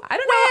 Who? I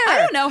don't know. I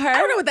don't know her. I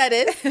don't know what that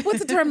is.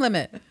 What's a term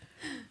limit?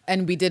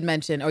 And we did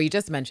mention, or you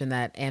just mentioned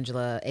that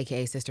Angela,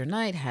 a.k.a. Sister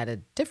Night, had a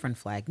different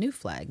flag,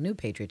 new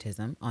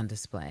patriotism on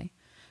display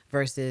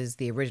versus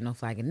the original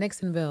flag in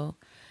Nixonville.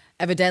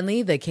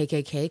 Evidently, the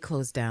KKK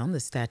closed down the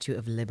Statue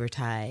of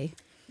Liberty.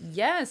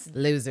 Yes.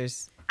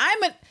 Losers.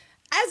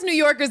 As New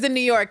Yorkers in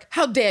New York,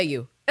 how dare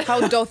you?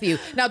 How doth you?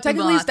 Now,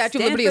 technically, Statue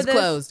of Liberty is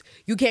closed.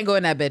 You can't go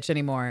in that bitch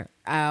anymore.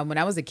 When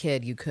I was a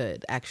kid, you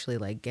could actually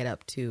like get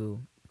up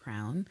to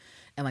Crown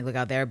and like look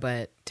out there,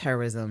 but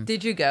terrorism.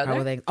 Did you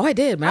go there? Oh, I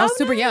did. When I was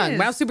super young.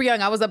 When I was super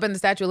young, I was up in the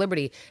Statue of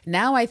Liberty.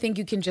 Now I think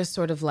you can just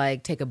sort of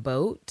like take a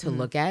boat to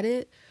look at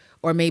it.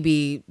 or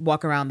maybe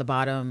walk around the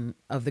bottom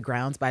of the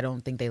grounds, but I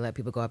don't think they let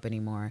people go up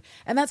anymore.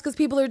 And that's because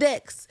people are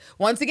dicks.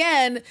 Once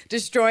again,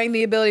 destroying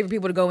the ability for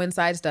people to go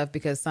inside stuff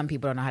because some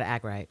people don't know how to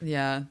act right.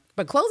 Yeah.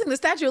 But closing the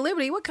Statue of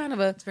Liberty, what kind of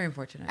it's very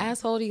unfortunate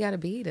asshole do you got to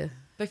be to?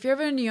 But if you're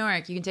ever in New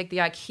York, you can take the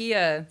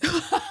IKEA, the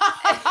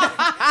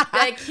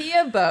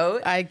IKEA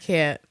boat. I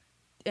can't.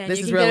 And this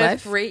you is can real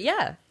get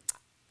life?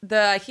 The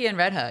IKEA in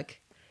Red Hook.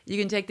 You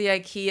can take the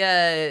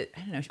IKEA, I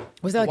don't know.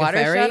 Was that like water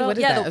a ferry? shuttle? What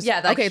is yeah,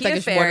 that? The okay, IKEA it's like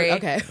a ferry.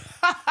 Okay.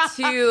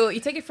 You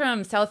take it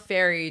from South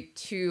Ferry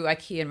to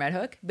IKEA in Red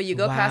Hook, but you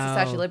go past the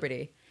Statue of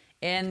Liberty.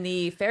 And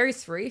the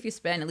ferry's free if you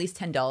spend at least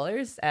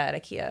 $10 at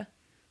IKEA.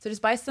 So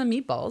just buy some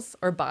meatballs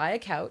or buy a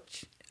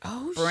couch.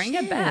 Bring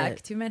it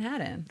back to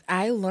Manhattan.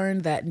 I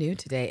learned that new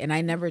today, and I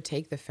never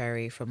take the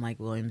ferry from like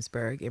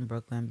Williamsburg in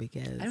Brooklyn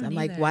because I'm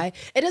like, why?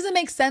 It doesn't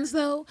make sense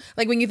though.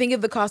 Like when you think of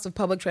the cost of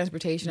public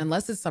transportation,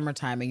 unless it's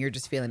summertime and you're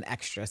just feeling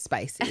extra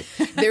spicy,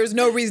 there's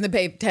no reason to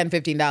pay $10,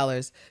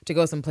 $15 to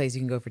go someplace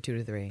you can go for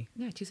 $2 to $3.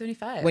 Yeah,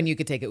 $2.75 when you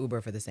could take an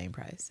Uber for the same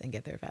price and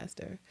get there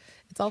faster.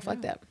 It's all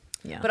fucked up.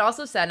 Yeah, but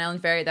also Staten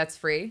Island Ferry, that's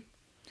free.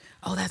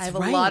 Oh, that's right. I have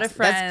a lot of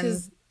friends.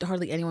 That's because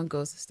hardly anyone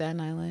goes to Staten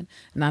Island.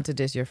 Not to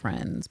diss your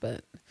friends,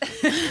 but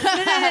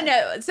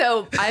no.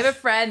 So I have a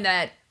friend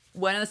that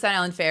went on the Staten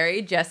Island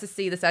Ferry just to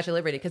see the Statue of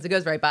Liberty because it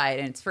goes right by it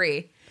and it's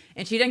free.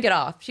 And she didn't get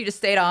off. She just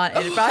stayed on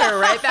and it brought her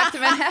right back to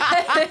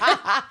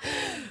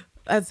Manhattan.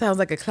 That sounds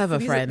like a clever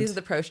friend. These are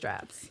the pro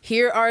straps.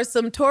 Here are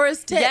some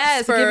tourist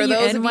tips for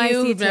those of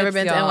you who've never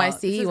been to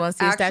NYC. You want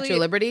to see a Statue of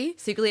Liberty?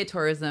 Secretly a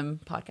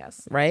tourism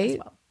podcast. Right?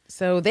 Well.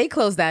 So they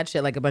closed that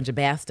shit like a bunch of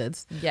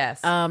bastards.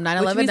 Yes.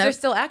 9/11. Which means they're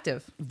still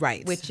active.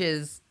 Right. Which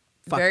is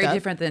very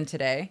different than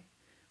today.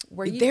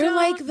 They're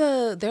like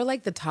the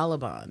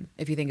Taliban,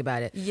 if you think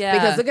about it. Yeah.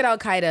 Because look at Al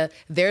Qaeda,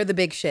 they're the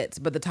big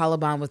shits, but the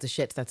Taliban was the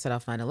shits that set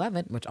off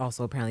 9/11, which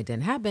also apparently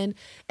didn't happen.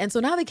 And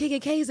so now the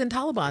KKK is in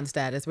Taliban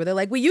status, where they're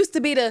like, we used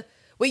to be the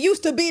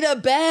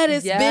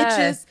baddest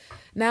bitches.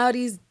 Now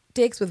these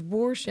dicks with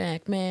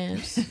Rorschach,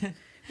 man.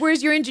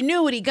 Where's your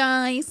ingenuity,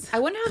 guys? I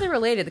wonder how they're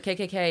related, the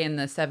KKK and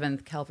the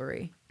 7th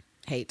Cavalry.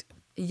 Hate.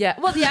 Yeah.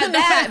 Well, yeah,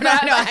 that.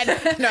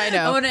 I know.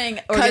 I'm wondering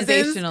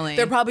organizationally. Cousins,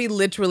 they're probably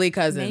literally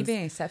cousins.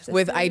 Maybe.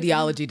 With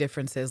ideology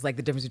differences, like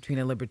the difference between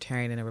a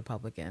libertarian and a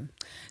Republican.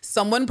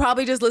 Someone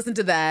probably just listened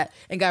to that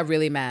and got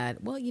really mad.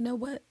 Well, you know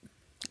what?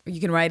 You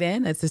can write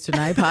in at Sister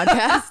Night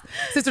Podcast,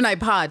 Sister Night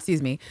Pod, at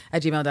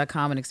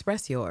gmail.com and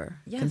express your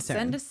concern.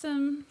 Send us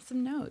some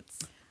notes.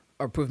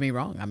 Or prove me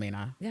wrong. I mean,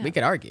 we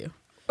could argue.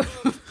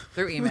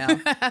 Through email.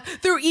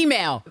 Through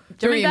email.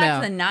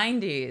 Back to the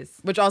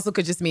 90s. Which also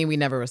could just mean we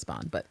never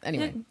respond. But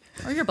anyway.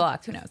 Yeah. Or you're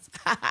blocked. Who knows?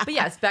 But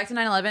yes, back to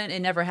 9/11.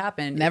 It never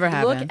happened. Never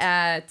happened. Look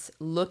at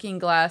Looking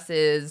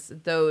Glasses,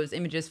 those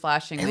images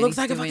flashing. It looks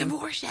like a fucking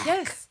Rorschach.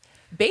 Yes.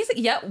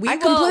 I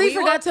completely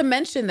forgot to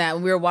mention that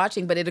when we were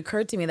watching, but it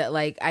occurred to me that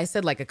like I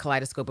said like a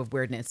kaleidoscope of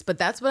weirdness, but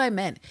that's what I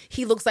meant.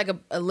 He looks like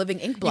a living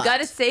ink blot. You got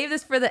to save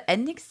this for the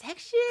ending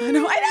section. I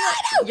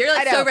know. You're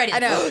like so ready. I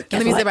know.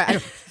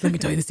 Let me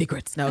tell you the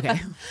secrets. No,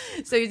 okay.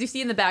 So as you see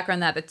in the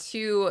background that the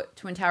two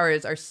Twin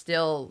Towers are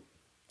still...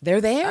 They're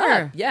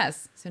there.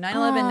 Yes. So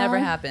 9/11 never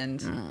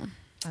happened.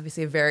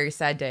 Obviously a very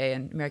sad day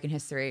in American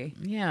history.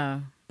 Yeah.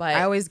 But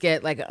I always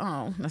get like,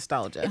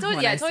 nostalgia. It's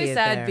always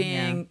sad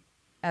being...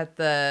 at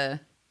the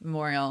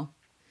memorial.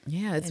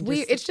 Yeah, it's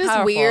weird. It's just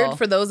powerful. Weird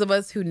for those of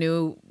us who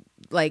knew,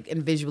 like,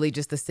 and visually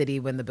just the city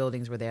when the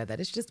buildings were there, that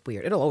it's just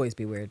weird. It'll always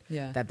be weird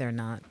that they're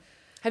not.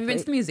 Have you been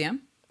to the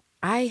museum?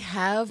 I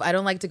have. I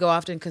don't like to go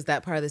often because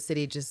that part of the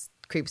city just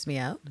creeps me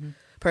out. Mm-hmm.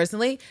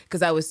 Personally,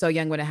 because I was so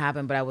young when it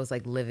happened, but I was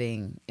like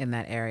living in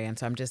that area. And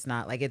so I'm just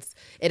not like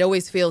it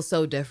always feels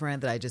so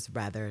different that I just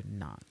rather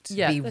not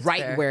be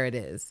right fair. Where it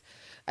is.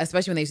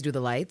 Especially when they used to do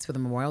the lights for the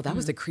memorial. That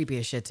was the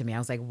creepiest shit to me. I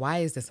was like, why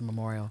is this a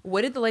memorial?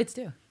 What did the lights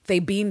do? They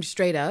beamed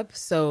straight up.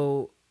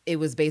 So it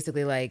was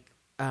basically like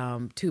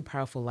two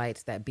powerful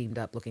lights that beamed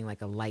up looking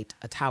like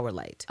a tower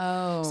light.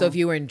 Oh. So if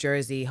you were in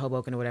Jersey,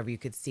 Hoboken or whatever, you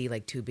could see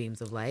like two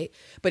beams of light.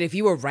 But if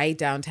you were right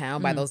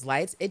downtown by those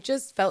lights, it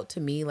just felt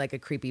to me like a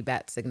creepy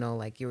bat signal,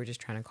 like you were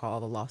just trying to call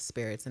the lost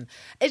spirits. And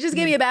it just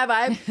gave me a bad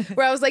vibe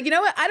where I was like, you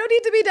know what? I don't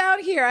need to be down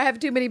here. I have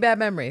too many bad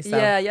memories. So.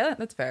 Yeah,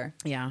 that's fair.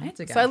 Yeah.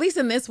 So at least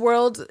in this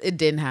world, it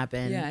didn't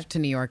happen to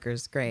New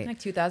Yorkers. Great. Like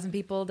 2,000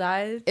 people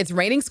died. It's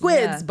raining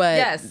squids, but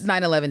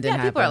 9/11 didn't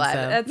happen. People are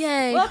alive. So.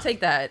 Yay. Well, I'll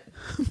take that.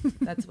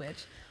 That's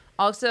which.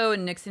 Also,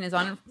 Nixon is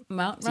on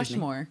Mount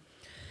Rushmore.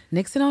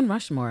 Nixon on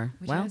Rushmore.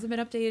 Which hasn't been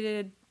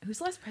updated. Who's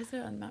the last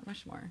president on Mount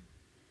Rushmore?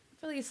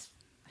 For at least,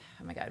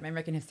 oh my God, my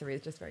American history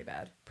is just very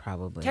bad.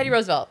 Probably. Teddy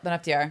Roosevelt, then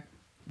FDR.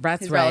 That's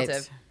his right.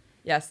 relative.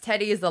 Yes,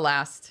 Teddy is the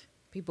last.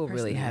 People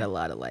really had a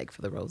lot of like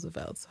for the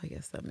Roosevelts, so I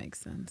guess that makes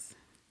sense.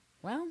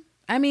 Well,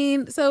 I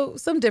mean, so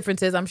some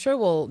differences. I'm sure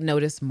we'll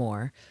notice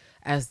more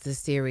as the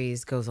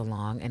series goes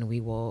along, and we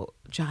will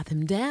jot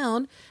them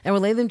down and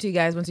relay them to you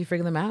guys once we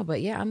figure them out.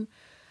 But yeah,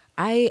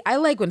 I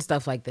like when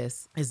stuff like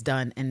this is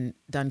done and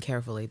done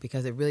carefully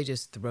because it really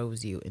just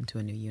throws you into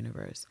a new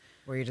universe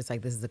where you're just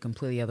like, this is a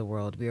completely other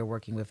world. We are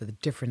working with a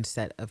different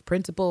set of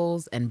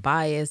principles and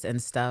bias and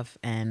stuff,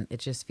 and it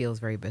just feels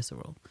very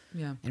visceral.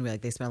 Yeah. And we're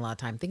like, they spend a lot of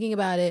time thinking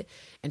about it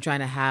and trying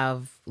to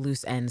have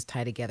loose ends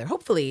tie together.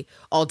 Hopefully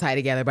all tie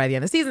together by the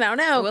end of the season. I don't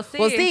know. We'll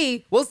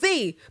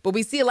see. But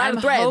we see a lot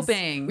of threads.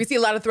 Hoping. We see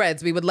a lot of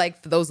threads. We would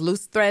like those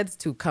loose threads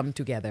to come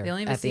together. They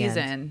only have a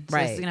season. So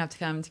right. it's going to have to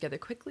come together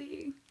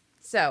quickly.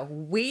 So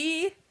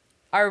we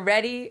are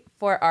ready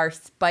for our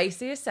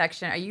spiciest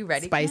section. Are you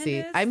ready, Spicy.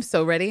 Candace? I'm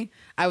so ready.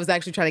 I was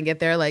actually trying to get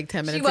there like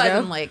 10 minutes ago. She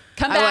wasn't like,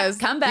 come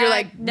back. You're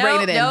like,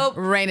 rein it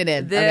in. Rein it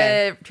in.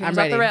 Okay. I'm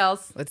ready. Off the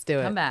rails. Let's do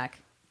it. Come back.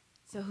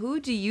 So who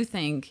do you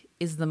think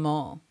is the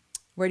mole?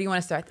 Where do you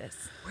want to start this?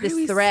 Where do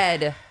we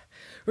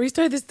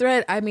start this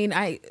thread? I mean,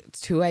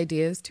 two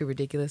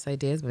ridiculous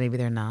ideas, but maybe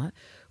they're not,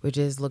 which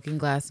is Looking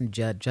Glass and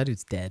Judd. Judd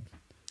who's dead.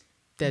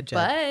 Dead Judd.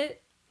 But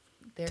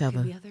there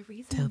could be other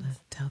reasons.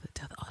 Tell the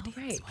audience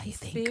all right. why you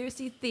think.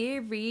 Conspiracy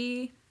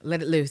theory.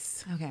 Let it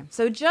loose. Okay.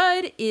 So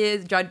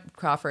Judd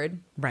Crawford.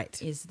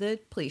 Right. Is the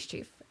police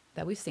chief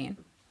that we've seen.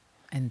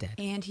 And dead.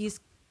 And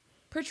he's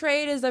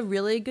portrayed as a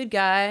really good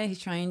guy. He's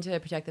trying to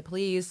protect the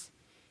police.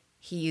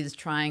 He's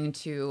trying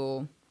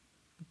to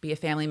be a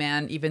family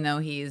man, even though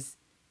he's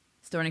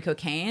storing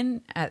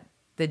cocaine at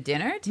the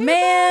dinner table.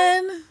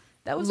 Man.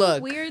 That was a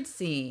weird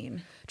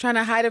scene. Trying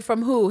to hide it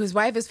from who? His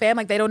wife, his fam?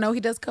 Like they don't know he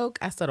does coke?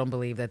 I still don't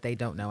believe that they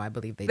don't know. I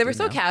believe they do. They were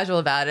so casual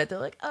about it. They're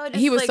like, oh, just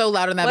he was so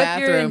loud in that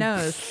bathroom. Your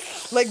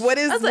nose. Like, what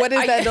is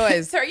that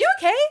noise? Sir, are you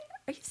okay?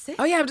 Are you sick?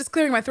 Oh, yeah, I'm just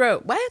clearing my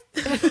throat. What?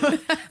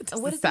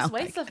 What is this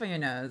white stuff on your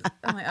nose?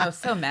 I'm like, oh,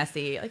 so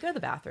messy. Like, go to the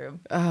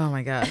bathroom. Oh,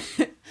 my God.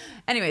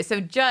 Anyway, so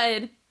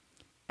Judd,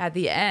 at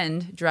the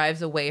end,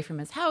 drives away from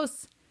his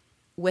house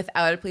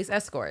without a police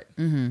escort,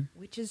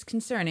 which is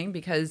concerning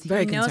because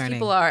he knows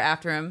people are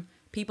after him.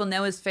 People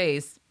know his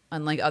face,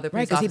 unlike other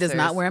police officers. Right, because he does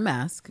not wear a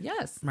mask.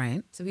 Yes.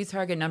 Right. So he's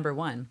target number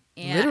one.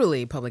 And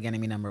literally public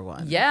enemy number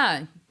one.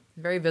 Yeah,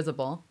 very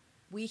visible.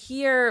 We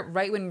hear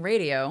right-wing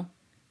radio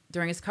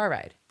during his car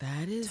ride.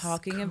 That is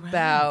talking correct.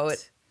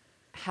 About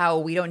how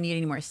we don't need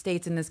any more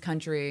states in this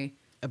country.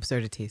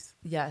 Absurdities.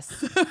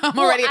 Yes. I'm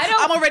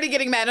already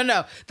getting mad.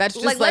 No. That's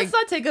just like let's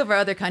not take over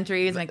other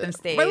countries, make them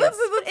states.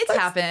 It's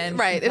happened.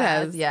 Right, it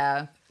has.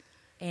 Yeah.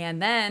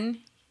 And then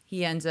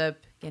he ends up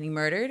getting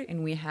murdered,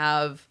 and we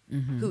have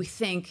who we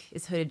think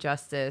is Hooded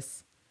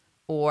Justice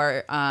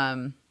or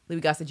Louis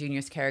Gossett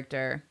Jr.'s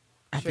character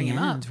string him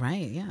up.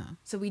 Right, yeah.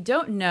 So we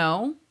don't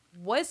know,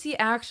 was he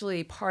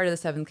actually part of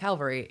the 7th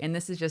Cavalry? And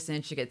this is just an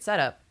intricate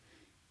setup.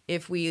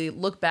 If we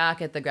look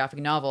back at the graphic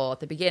novel at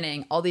the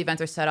beginning, all the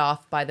events are set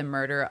off by the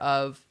murder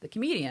of the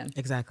comedian.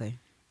 Exactly.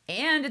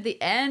 And at the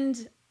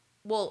end,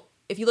 well,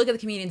 if you look at the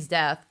comedian's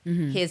death,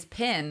 his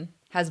pin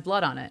has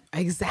blood on it.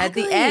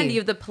 Exactly. At the end, you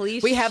have the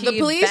police. We have the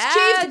police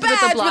chief's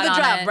badge with the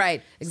drop.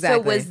 Right.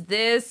 Exactly. So was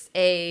this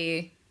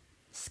a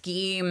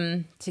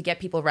scheme to get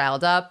people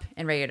riled up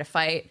and ready to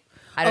fight?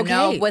 I don't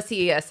know. Was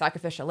he a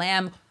sacrificial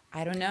lamb?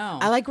 I don't know.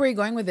 I like where you're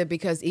going with it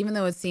because even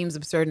though it seems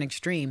absurd and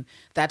extreme,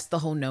 that's the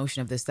whole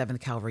notion of this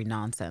 7th Cavalry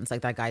nonsense.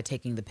 Like that guy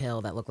taking the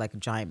pill that looked like a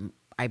giant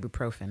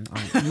ibuprofen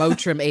or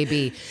Motrin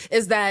AB,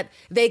 is that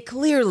they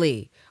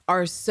clearly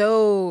are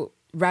so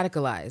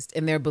radicalized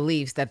in their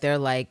beliefs that they're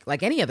like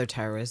any other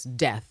terrorist,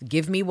 death.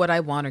 Give me what I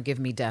want or give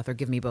me death or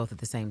give me both at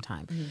the same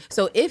time.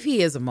 So if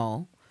he is a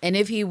mole and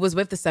if he was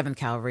with the 7th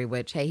Cavalry,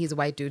 which, hey, he's a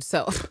white dude,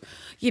 so,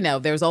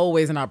 there's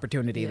always an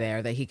opportunity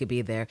there that he could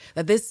be there.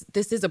 That this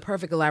is a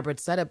perfect elaborate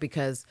setup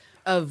because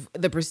of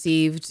the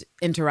perceived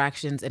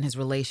interactions in his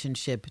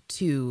relationship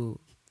to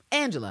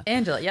Angela.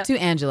 To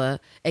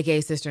Angela,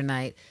 aka Sister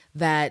Knight,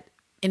 that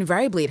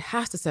invariably it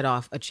has to set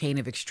off a chain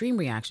of extreme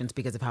reactions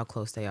because of how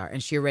close they are.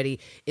 And she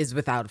already is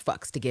without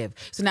fucks to give.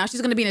 So now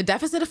she's going to be in a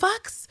deficit of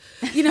fucks.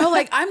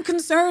 I'm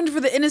concerned for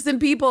the innocent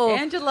people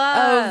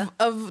Angela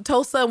of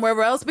Tulsa and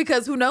wherever else,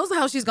 because who knows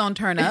how she's going to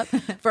turn up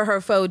for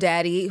her faux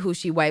daddy who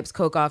she wipes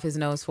coke off his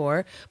nose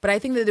for. But I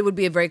think that it would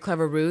be a very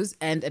clever ruse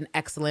and an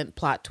excellent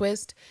plot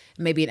twist,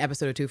 maybe an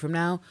episode or 2 from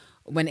now,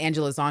 when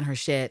Angela's on her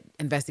shit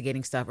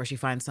investigating stuff or she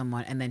finds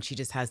someone and then she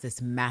just has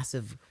this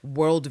massive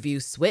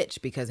worldview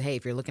switch because, hey,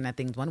 if you're looking at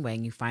things one way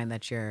and you find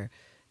that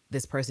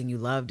this person you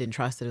loved and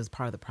trusted is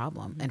part of the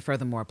problem and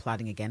furthermore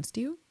plotting against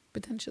you,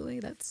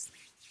 potentially, it's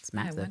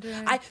massive.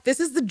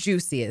 This is the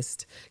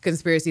juiciest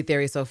conspiracy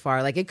theory so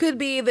far. Like it could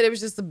be that it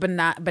was just a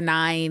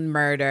benign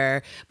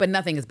murder, but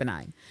nothing is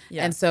benign.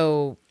 Yeah. And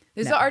so...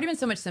 There's already been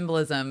so much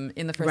symbolism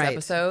in the first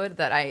episode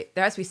that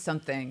there has to be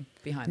something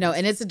behind this.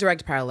 And it's a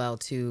direct parallel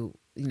to...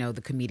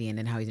 the comedian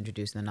and how he's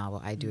introduced in the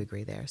novel. I do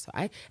agree there. So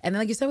and then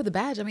like you said with the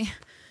badge, I mean,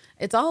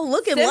 it's all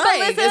looking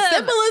like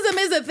symbolism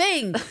is a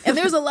thing. And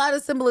there's a lot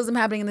of symbolism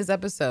happening in this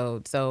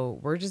episode. So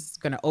we're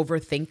just going to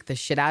overthink the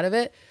shit out of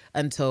it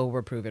until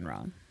we're proven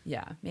wrong.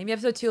 Yeah. Maybe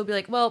episode 2 will be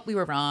like, well, we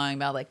were wrong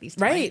about like these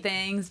tiny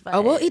things.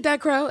 But we'll eat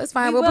that crow. It's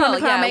fine. We'll put on the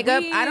clown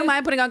makeup. I don't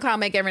mind putting on clown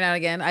makeup every now and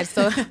again. I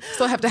still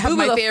have to have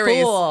my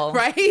theories. Fool.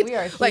 Right? We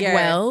are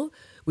here.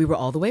 we were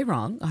all the way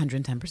wrong,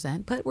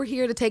 110%, but we're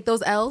here to take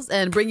those L's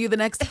and bring you the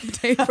next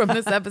update from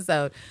this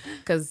episode.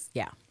 Because,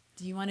 yeah.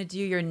 Do you want to do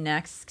your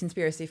next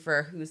conspiracy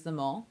for who's the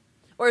mole?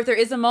 Or if there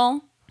is a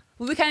mole?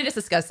 Well, we kind of just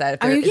discussed that.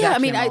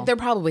 There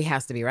probably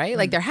has to be, right?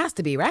 Like, there has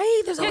to be,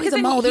 right? There's always a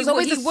mole. There's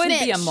always a snitch. Would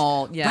be a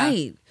mole, yeah.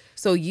 Right.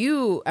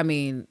 So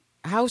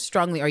how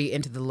strongly are you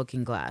into the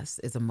looking glass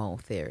is a mole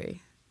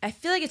theory? I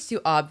feel like it's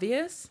too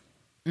obvious.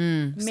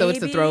 So it's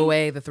the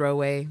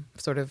throwaway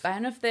sort of. I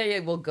don't know if they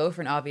will go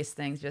for an obvious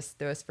thing, just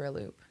throw us for a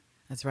loop.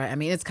 That's right. I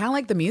mean, it's kind of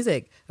like the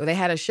music where they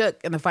had a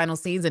shook in the final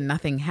scenes and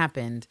nothing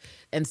happened.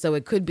 And so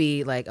it could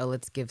be like, oh,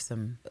 let's give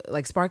some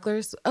like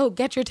sparklers. Oh,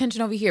 get your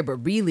attention over here. But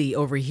really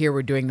over here,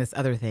 we're doing this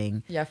other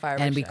thing. Yeah,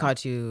 fireworks. And we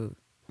caught you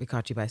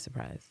by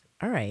surprise.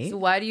 All right. So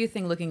why do you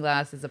think Looking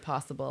Glass is a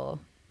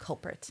possible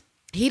culprit?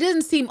 He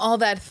didn't seem all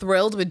that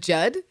thrilled with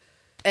Judd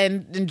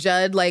and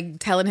Judd like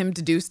telling him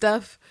to do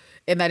stuff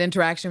in that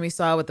interaction we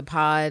saw with the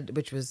pod,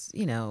 which was,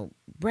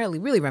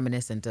 really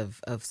reminiscent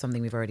of something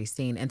we've already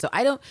seen. And so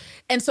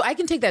I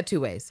can take that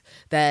two ways,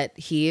 that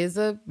he is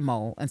a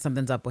mole and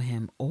something's up with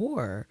him,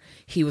 or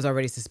he was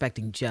already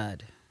suspecting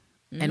Judd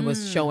and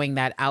was showing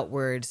that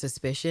outward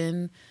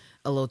suspicion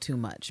a little too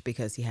much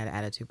because he had an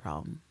attitude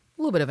problem.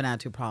 A little bit of an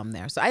attitude problem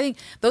there. So I think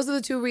those are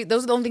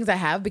the only things I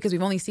have, because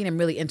we've only seen him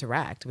really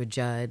interact with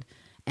Judd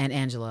and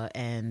Angela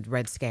and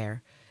Red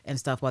Scare and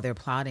stuff while they're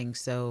plotting.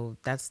 So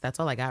that's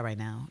all I got right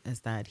now, is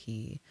that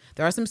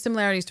there are some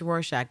similarities to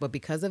Rorschach, but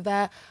because of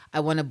that,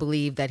 I want to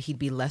believe that he'd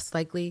be less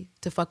likely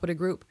to fuck with a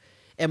group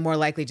and more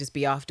likely just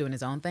be off doing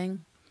his own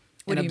thing.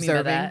 What do you mean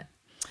by that?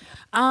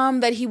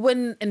 That he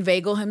wouldn't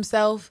inveigle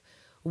himself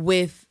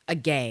with a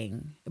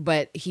gang,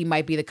 but he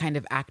might be the kind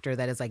of actor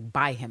that is like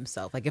by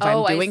himself. Like if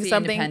I'm doing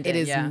something, it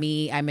is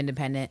me, I'm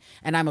independent,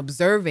 and I'm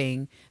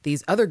observing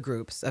these other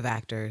groups of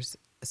actors.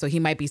 So he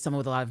might be someone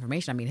with a lot of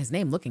information. I mean, his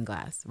name, Looking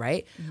Glass,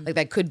 right? Mm-hmm. Like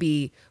that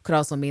could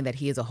also mean that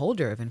he is a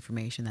holder of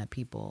information that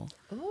people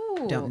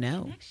don't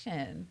know.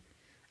 Connection.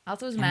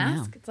 Also his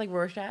mask. It's like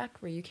Rorschach,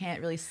 where you can't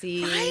really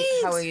see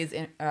how he's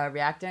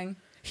reacting.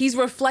 He's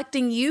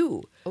reflecting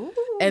you. Ooh.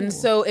 And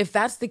so if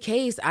that's the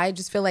case, I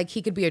just feel like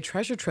he could be a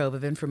treasure trove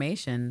of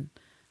information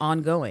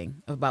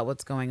ongoing about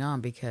what's going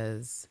on,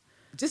 because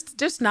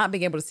just not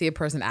being able to see a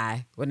person's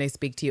eye when they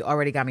speak to you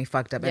already got me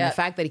fucked up. Yep. And the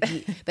fact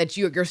that that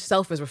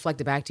yourself is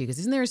reflected back to you, because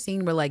isn't there a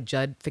scene where like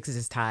Judd fixes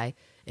his tie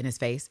in his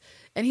face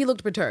and he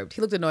looked perturbed.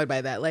 He looked annoyed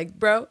by that. Like,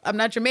 bro, I'm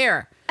not your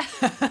mirror.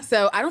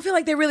 So I don't feel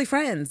like they're really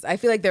friends. I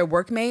feel like they're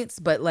workmates,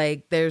 but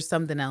like there's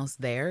something else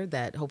there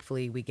that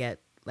hopefully we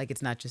get. Like,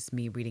 it's not just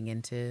me reading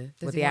into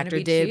what the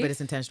actor did, but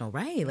it's intentional.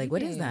 Right. Like,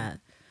 what is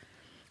that?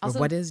 Also, or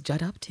what is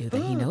Judd up to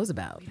that he knows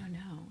about? We don't know.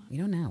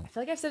 You don't know. I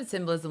feel like I've said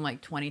symbolism like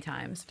 20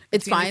 times.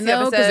 It's fine,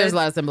 though, because there's a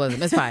lot of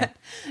symbolism. It's fine.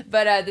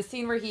 But the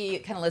scene where he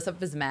kind of lifts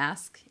up his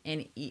mask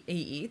and he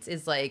eats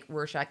is like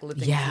Rorschach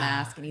lifting his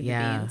mask and eating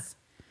beans.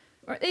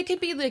 Or it could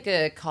be like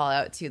a call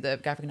out to the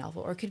graphic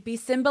novel, or it could be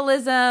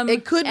symbolism.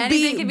 It could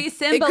be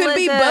symbolism. It could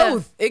be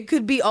both. It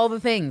could be all the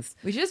things.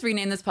 We should just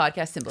rename this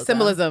podcast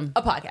Symbolism.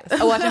 A podcast.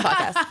 A watching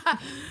podcast.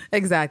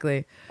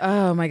 Exactly.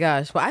 Oh my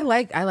gosh. Well, I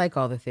like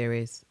all the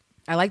theories.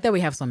 I like that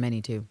we have so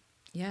many too.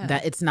 Yeah.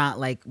 That it's not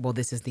like, well,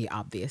 this is the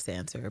obvious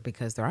answer,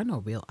 because there are no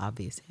real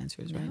obvious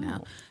answers right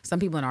now. Some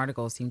people in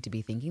articles seem to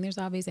be thinking there's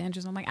obvious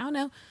answers. I'm like, I don't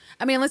know.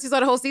 I mean, unless you saw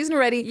the whole season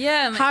already.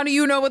 Yeah. How do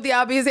you know what the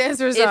obvious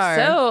answers are?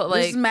 So,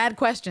 like, there's mad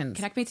questions.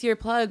 Connect me to your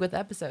plug with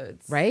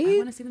episodes. Right? I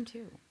want to see them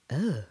too.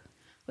 Ugh.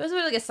 Was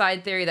there like a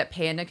side theory that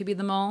Panda could be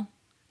the mole?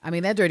 I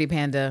mean, that dirty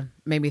panda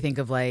made me think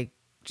of like,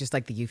 just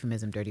like the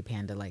euphemism dirty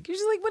panda. Like, you're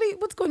just like,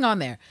 what's going on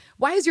there?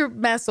 Why is your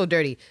mask so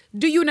dirty?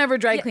 Do you never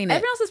dry clean it?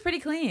 Everyone else is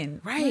pretty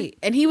clean. Right.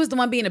 And he was the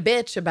one being a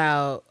bitch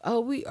about,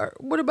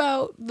 what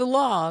about the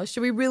law? Should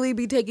we really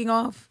be taking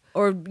off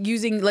or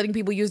letting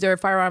people use their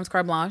firearms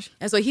carte blanche?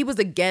 And so he was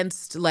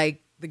against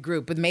like the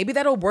group, but maybe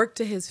that'll work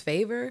to his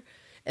favor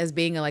as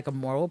being a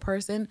moral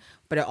person,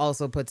 but it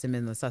also puts him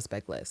in the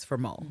suspect list for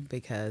mole,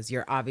 because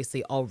you're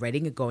obviously already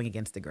going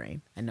against the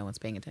grain and no one's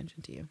paying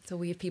attention to you. So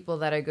we have people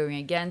that are going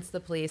against the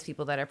police,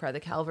 people that are part of the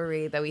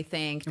cavalry that we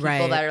think,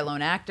 people that are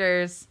lone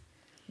actors.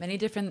 Many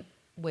different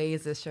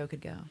ways this show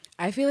could go.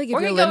 I feel like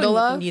if you're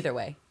Lindelof, either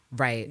way.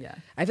 Right. Yeah.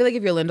 I feel like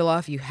if you're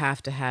Lindelof, you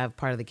have to have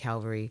part of the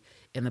cavalry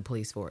in the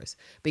police force,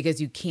 because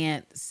you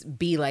can't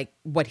be like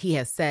what he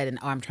has said and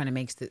I'm trying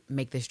to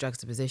make this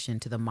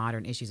juxtaposition to the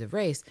modern issues of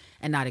race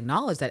and not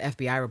acknowledge that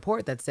FBI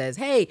report that says,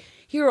 hey,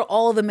 here are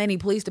all the many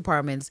police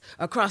departments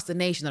across the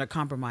nation that are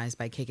compromised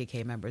by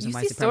KKK members and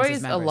white supremacist members. You see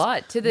stories a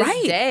lot to this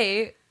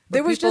day.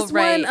 There was just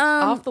one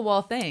off the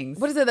wall things.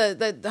 What is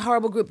it? The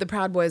horrible group, the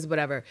Proud Boys,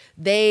 whatever.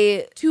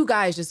 Two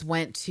guys just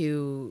went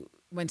to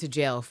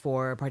jail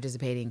for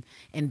participating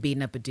in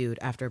beating up a dude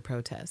after a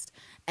protest.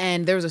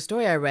 And there was a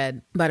story I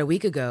read about a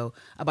week ago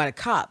about a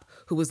cop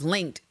who was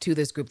linked to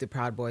this group, the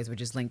Proud Boys,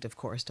 which is linked, of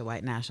course, to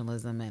white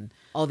nationalism and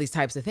all these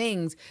types of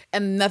things.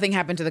 And nothing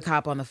happened to the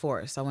cop on the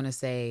force. I want to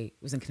say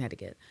it was in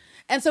Connecticut.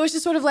 And so it's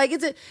just sort of like,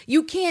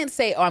 you can't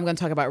say, oh, I'm going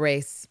to talk about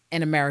race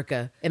in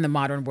America in the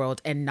modern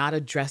world and not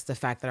address the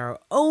fact that our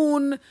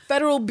own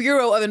Federal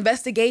Bureau of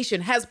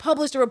Investigation has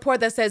published a report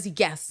that says,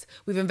 yes,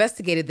 we've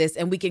investigated this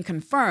and we can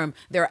confirm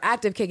there are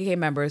active KKK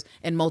members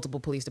in multiple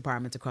police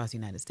departments across the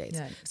United States.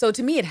 Yeah. So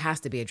to me, it has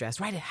to be addressed,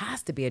 right? It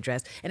has to be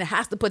addressed, and it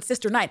has to put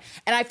Sister Night.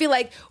 And I feel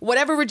like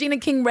whatever Regina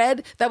King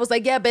read, that was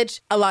like, yeah, bitch,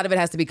 a lot of it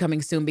has to be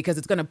coming soon because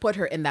it's going to put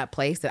her in that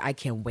place that I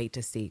can't wait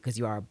to see, because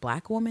you are a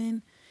Black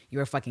woman.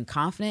 You're fucking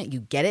confident.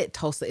 You get it.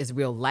 Tulsa is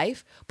real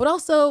life. But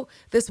also,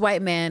 this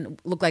white man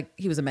looked like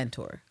he was a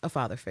mentor, a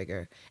father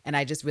figure. And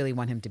I just really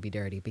want him to be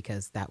dirty,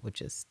 because that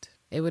would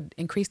it would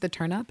increase the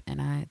turn up.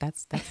 And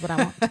that's what I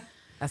want.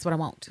 That's what I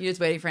want. You're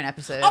just waiting for an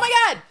episode. Oh my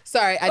God.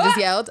 Sorry. I just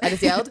yelled.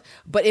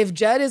 But if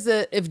Judd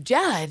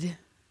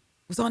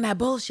was on that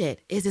bullshit,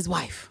 is his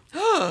wife.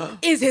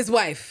 Is his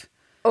wife.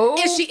 Oh.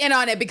 Is she in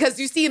on it? Because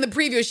you see in the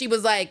preview, she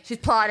was like, she's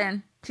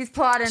plotting. She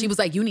was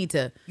like, you need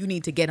to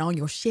get on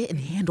your shit and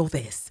handle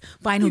this.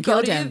 Find who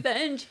killed him.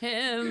 Avenge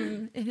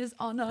him in his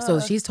honor. So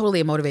she's totally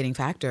a motivating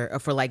factor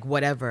for like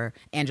whatever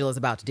Angela's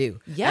about to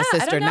do. Yeah, as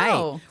Sister I don't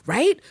know. Night,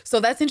 right?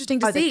 So that's interesting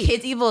to see. The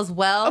kids evil as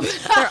well.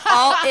 They're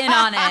all in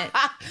on it.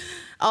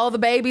 All the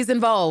babies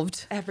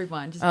involved.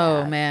 Everyone. Just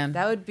oh man,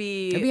 it'd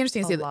be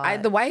interesting to see.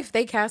 The wife,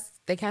 they cast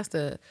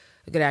a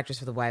good actress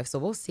for the wife, so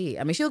we'll see.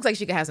 I mean, she looks like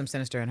she could have some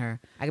sinister in her.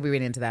 I could be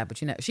reading into that,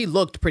 but she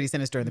looked pretty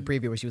sinister in the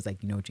preview where she was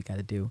like, you know what you got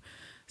to do.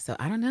 So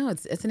I don't know.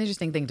 It's an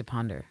interesting thing to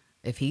ponder.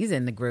 If he's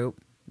in the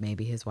group,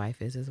 maybe his wife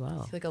is as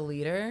well. He's like a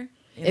leader.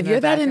 If you're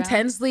that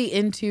intensely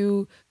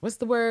into, what's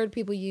the word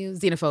people use?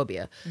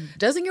 Xenophobia.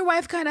 Doesn't your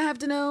wife kind of have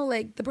to know,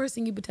 like, the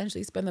person you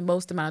potentially spend the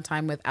most amount of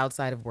time with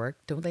outside of work?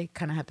 Don't they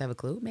kind of have to have a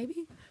clue,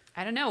 maybe?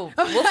 I don't know.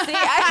 We'll see.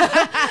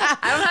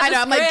 I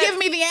know. I'm like, give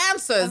me the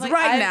answers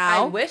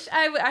now. I wish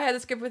I had the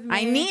script with me.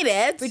 I need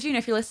it. Regina,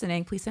 if you're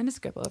listening, please send a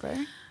script over.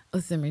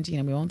 Listen,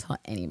 Regina, we won't tell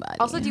anybody.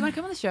 Also, do you want to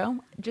come on the show?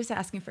 Just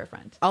asking for a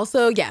friend.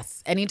 Also,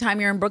 yes.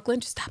 Anytime you're in Brooklyn,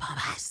 just stop on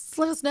by. Just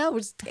let us know.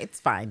 It's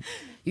fine.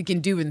 You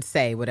can do and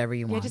say whatever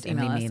you want. Just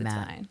email us. It's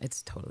that. Fine.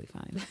 It's totally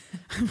fine.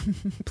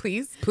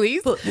 Please?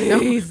 No,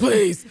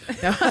 please.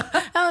 No.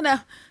 Oh, no.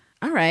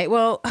 All right.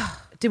 Well,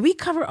 did we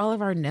cover all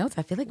of our notes?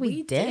 I feel like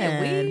we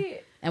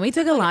did. And we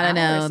took a lot of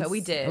notes. So we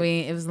did.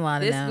 It was a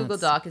lot of notes. This Google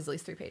Doc is at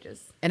least 3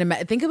 pages. And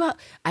I think by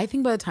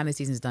the time the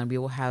season's done, we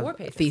will have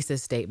a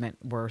thesis statement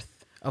worth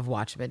of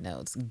Watchmen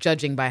notes,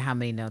 judging by how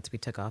many notes we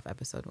took off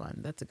episode 1.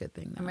 That's a good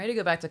thing, though. I'm ready to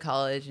go back to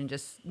college and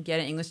just get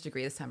an English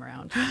degree this time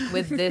around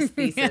with this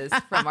thesis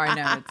from our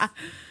notes.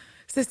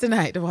 Sister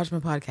Night, the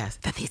Watchmen podcast,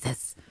 the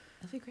thesis.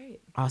 That'd be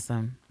great.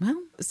 Awesome. Well,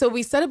 so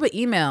we set up an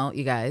email,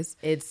 you guys.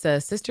 It's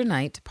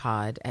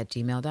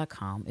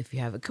sisternightpod@gmail.com. If you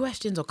have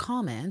questions or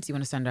comments you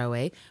want to send our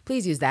way,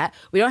 please use that.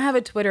 We don't have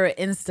a Twitter or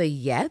Insta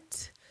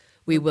yet.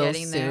 We will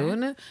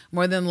soon. There.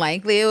 More than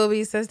likely, it will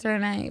be Sister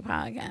Night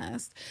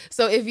podcast.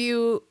 So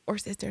or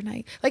Sister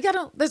Night,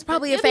 there's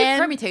probably a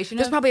fan. Permutation.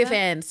 There's probably a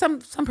fan. Some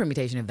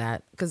permutation of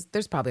that, because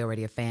there's probably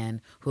already a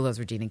fan who loves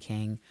Regina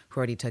King who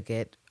already took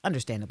it.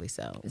 Understandably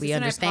so. We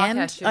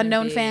understand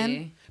unknown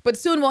fan, but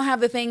soon we'll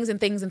have the things,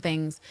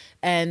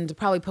 and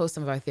probably post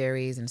some of our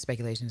theories and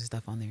speculations and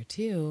stuff on there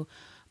too.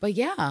 But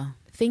yeah,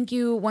 thank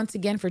you once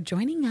again for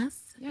joining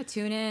us. Yeah,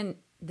 tune in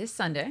this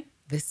Sunday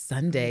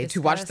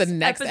to watch the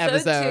next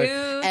episode.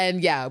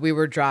 And yeah, we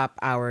will drop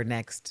our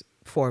next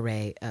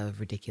foray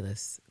of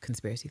ridiculous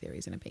conspiracy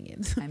theories and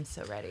opinions. I'm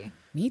so ready.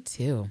 Me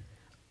too.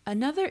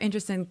 Another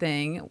interesting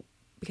thing,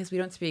 because we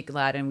don't speak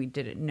Latin, we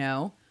didn't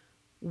know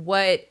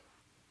what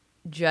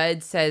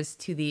Judd says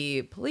to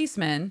the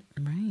policeman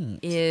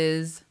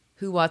is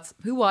who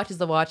watches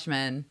the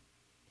Watchmen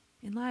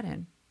in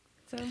Latin.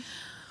 So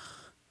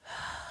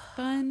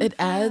fun. It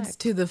adds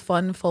to the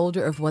fun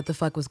folder of what the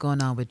fuck was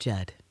going on with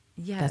Judd.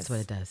 Yes. That's what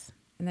it does.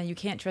 And then you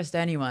can't trust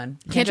anyone.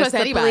 Can't trust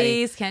anybody. The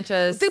police can't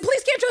trust. The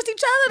police can't trust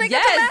each other. They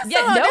got the mask on.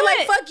 No, they're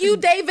like, fuck you,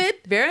 David.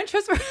 Very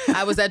untrustworthy.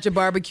 I was at your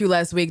barbecue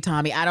last week,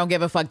 Tommy. I don't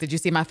give a fuck. Did you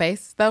see my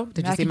face, though?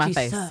 Did you see my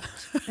face?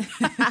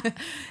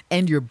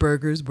 And your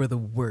burgers were the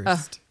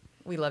worst.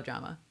 We love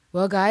drama.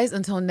 Well, guys,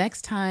 until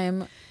next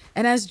time.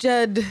 And as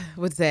Judd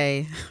would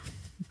say,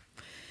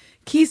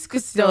 quis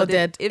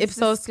custodit,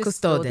 ipsos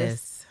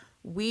custodes.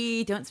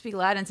 We don't speak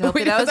Latin, so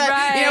hopefully that was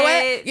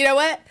right. You know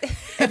what?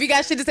 If you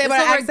got shit to say about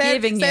our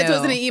accent, send it to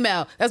us in an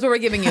email. That's what we're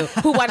giving you.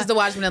 Who watches The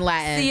Watchmen in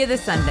Latin? See you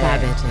this Sunday. Bye,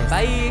 bitches.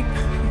 Bye.